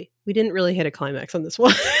 Usually, we didn't really hit a climax on this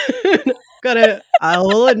one. I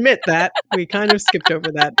will admit that we kind of skipped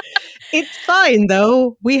over that. It's fine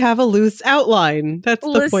though. We have a loose outline. That's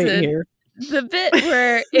the point here. The bit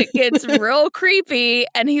where it gets real creepy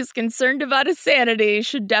and he's concerned about his sanity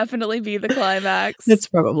should definitely be the climax. That's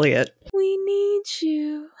probably it. We need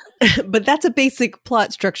you. But that's a basic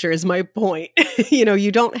plot structure is my point.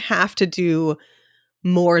 You don't have to do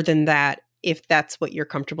more than that if that's what you're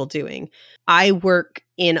comfortable doing. I work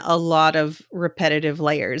in a lot of repetitive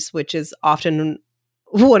layers, which is often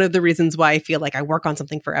one of the reasons why I feel like I work on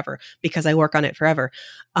something forever, because I work on it forever.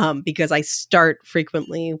 Because I start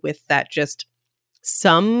frequently with that just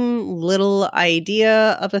some little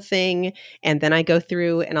idea of a thing, and then I go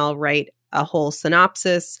through and I'll write a whole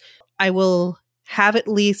synopsis. I will have at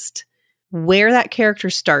least where that character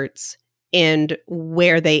starts and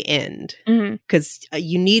where they end, because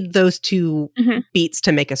you need those two beats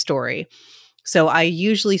to make a story. So I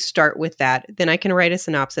usually start with that. Then I can write a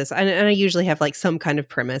synopsis, and I usually have like some kind of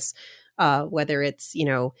premise, whether it's,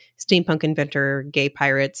 steampunk inventor, gay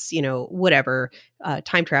pirates, whatever,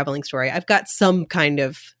 time traveling story. I've got some kind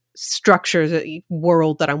of structure,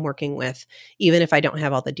 world that I'm working with, even if I don't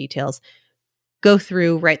have all the details. Go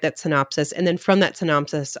through, write that synopsis, and then from that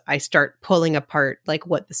synopsis, I start pulling apart like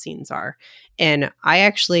what the scenes are. And I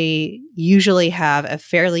actually usually have a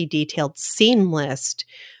fairly detailed scene list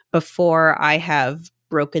before I have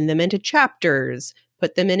broken them into chapters,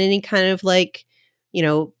 put them in any kind of like,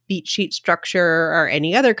 beat sheet structure or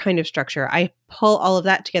any other kind of structure. I pull all of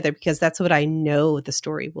that together because that's what I know the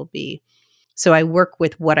story will be. So I work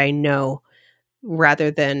with what I know rather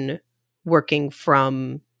than working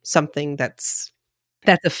from something that's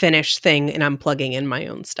a finished thing and I'm plugging in my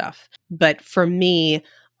own stuff. But for me,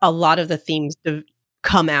 a lot of the themes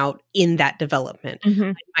come out in that development.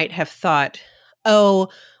 I might have thought, oh,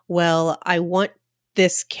 well, I want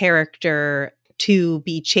this character to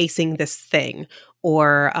be chasing this thing.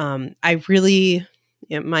 Or I really,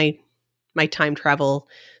 my time travel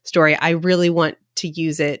story, I really want to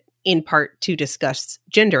use it in part to discuss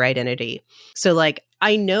gender identity. So like,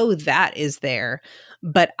 I know that is there,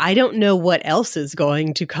 but I don't know what else is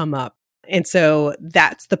going to come up. And so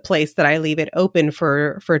that's the place that I leave it open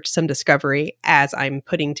for some discovery as I'm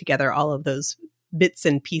putting together all of those bits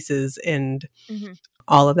and pieces and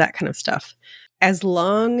all of that kind of stuff. As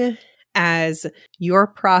long as your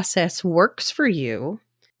process works for you,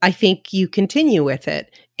 I think you continue with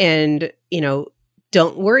it. And,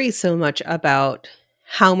 don't worry so much about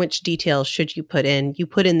how much detail should you put in. You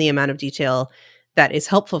put in the amount of detail that is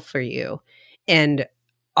helpful for you. And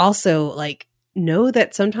also, like, know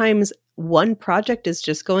that sometimes one project is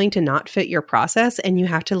just going to not fit your process and you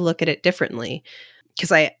have to look at it differently.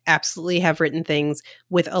 Because I absolutely have written things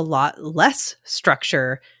with a lot less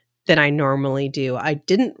structure than I normally do. I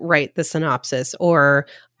didn't write the synopsis, or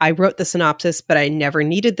I wrote the synopsis, but I never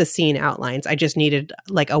needed the scene outlines. I just needed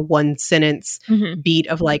like a one sentence beat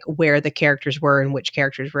of like where the characters were and which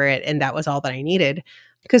characters were it. And that was all that I needed.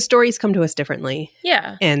 Because stories come to us differently.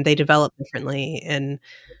 Yeah. And they develop differently. And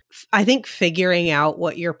I think figuring out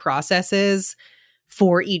what your process is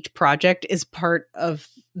for each project is part of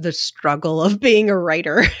the struggle of being a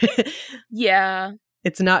writer. Yeah.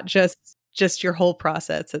 It's not just your whole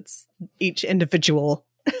process. It's each individual.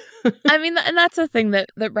 I mean, and that's a thing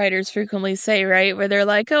that writers frequently say, right? Where they're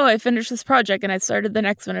like, oh, I finished this project and I started the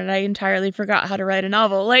next one and I entirely forgot how to write a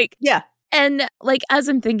novel. Like, yeah. And like, as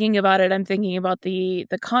I'm thinking about it, I'm thinking about the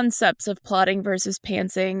concepts of plotting versus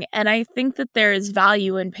pantsing. And I think that there is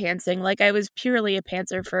value in pantsing. Like, I was purely a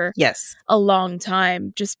pantser for a long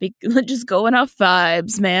time, just going off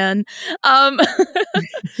vibes, man.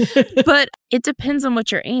 But it depends on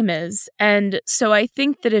what your aim is. And so I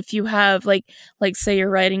think that if you have like say you're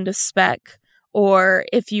writing to spec, or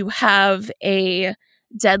if you have a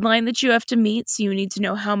deadline that you have to meet, so you need to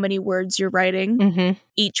know how many words you're writing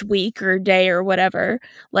each week or day or whatever,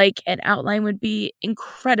 like an outline would be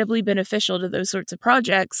incredibly beneficial to those sorts of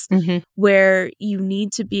projects where you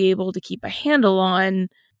need to be able to keep a handle on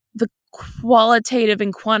the qualitative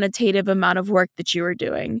and quantitative amount of work that you are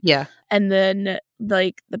doing. Yeah. And then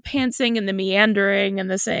like the pantsing and the meandering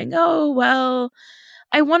and the saying, oh, well,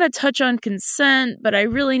 I want to touch on consent, but I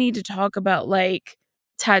really need to talk about like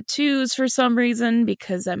tattoos for some reason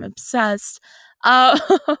because I'm obsessed.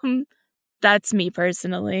 That's me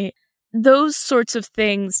personally. those sorts of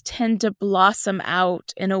things tend to blossom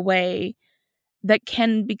out in a way that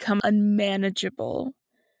can become unmanageable.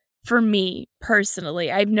 For me,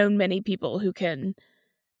 personally, I've known many people who can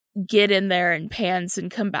get in there and pants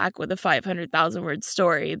and come back with a 500,000 word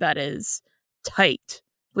story that is tight,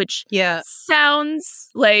 which sounds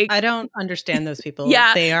like... I don't understand those people.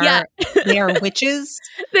 Yeah, they are witches.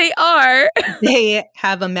 They are. They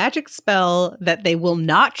have a magic spell that they will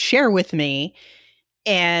not share with me,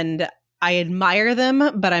 and I admire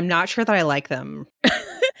them, but I'm not sure that I like them.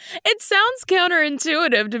 It sounds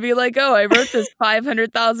counterintuitive to be like, oh, I wrote this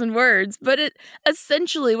 500,000 words, but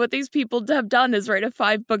essentially what these people have done is write a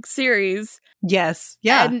 5-book series. Yes.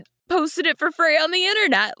 Yeah. And posted it for free on the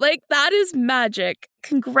internet. Like, that is magic.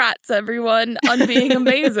 Congrats, everyone, on being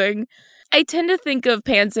amazing. I tend to think of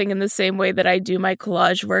pantsing in the same way that I do my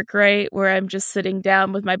collage work, right? Where I'm just sitting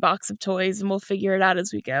down with my box of toys and we'll figure it out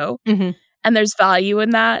as we go. Mm-hmm. And there's value in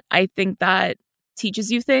that. I think that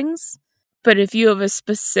teaches you things. But if you have a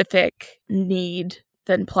specific need,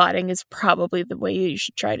 then plotting is probably the way you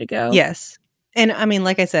should try to go. Yes. And I mean,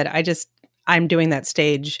 like I said, I'm doing that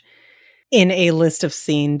stage in a list of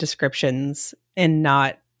scene descriptions and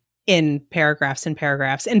not in paragraphs and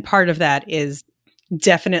paragraphs. And part of that is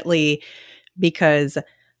definitely because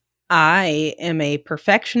I am a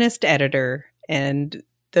perfectionist editor, and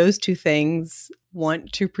those two things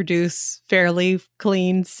want to produce fairly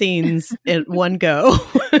clean scenes in one go.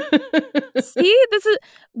 See,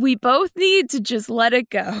 we both need to just let it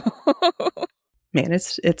go. Man,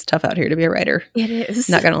 it's tough out here to be a writer. It is.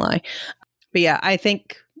 Not gonna lie. But yeah, I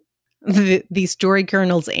think the Story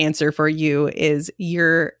Kernel's answer for you is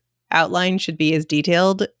your outline should be as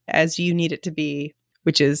detailed as you need it to be,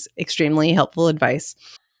 which is extremely helpful advice.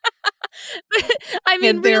 I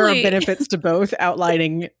mean, and there are benefits to both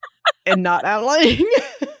outlining and not outlining.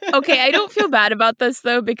 Okay, I don't feel bad about this,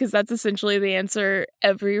 though, because that's essentially the answer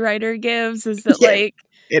every writer gives, is that, like,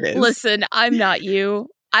 it is. Listen, I'm not you.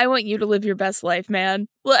 I want you to live your best life, man.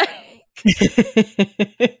 Like,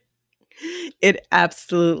 it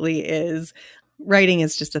absolutely is. Writing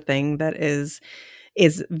is just a thing that is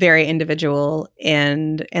very individual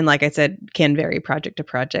and like I said, can vary project to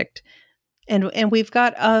project. And we've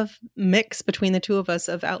got a mix between the two of us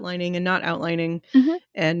of outlining and not outlining, mm-hmm.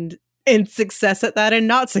 and success at that and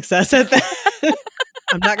not success at that.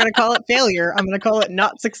 I'm not going to call it failure. I'm going to call it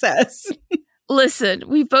not success. Listen,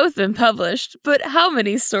 we've both been published, but how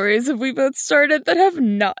many stories have we both started that have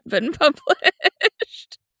not been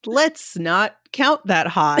published? Let's not count that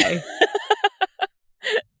high.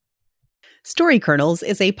 Story Kernels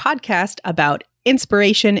is a podcast about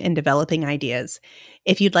inspiration and developing ideas.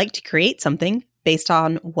 If you'd like to create something based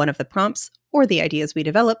on one of the prompts or the ideas we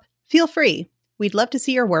develop, feel free. We'd love to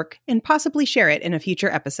see your work and possibly share it in a future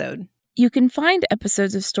episode. You can find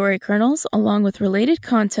episodes of Story Kernels along with related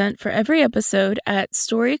content for every episode at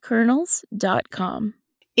storykernels.com.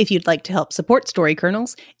 If you'd like to help support Story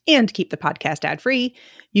Kernels and keep the podcast ad-free,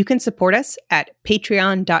 you can support us at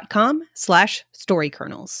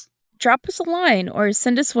patreon.com/storykernels. Drop us a line or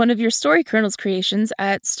send us one of your Story Kernels creations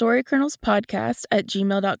at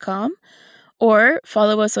storykernelspodcast@gmail.com, or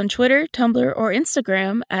follow us on Twitter, Tumblr, or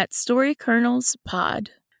Instagram at storykernelspod.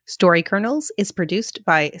 Story Kernels is produced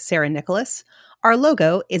by Sarah Nicholas. Our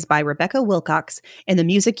logo is by Rebecca Wilcox, and the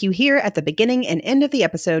music you hear at the beginning and end of the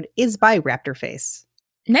episode is by Raptorface.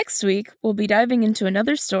 Next week, we'll be diving into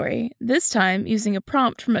another story, this time using a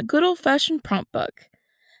prompt from a good old-fashioned prompt book.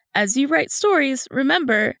 As you write stories,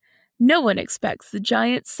 remember, no one expects the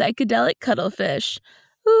giant psychedelic cuttlefish.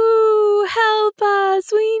 Ooh, help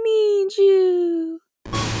us, we need you.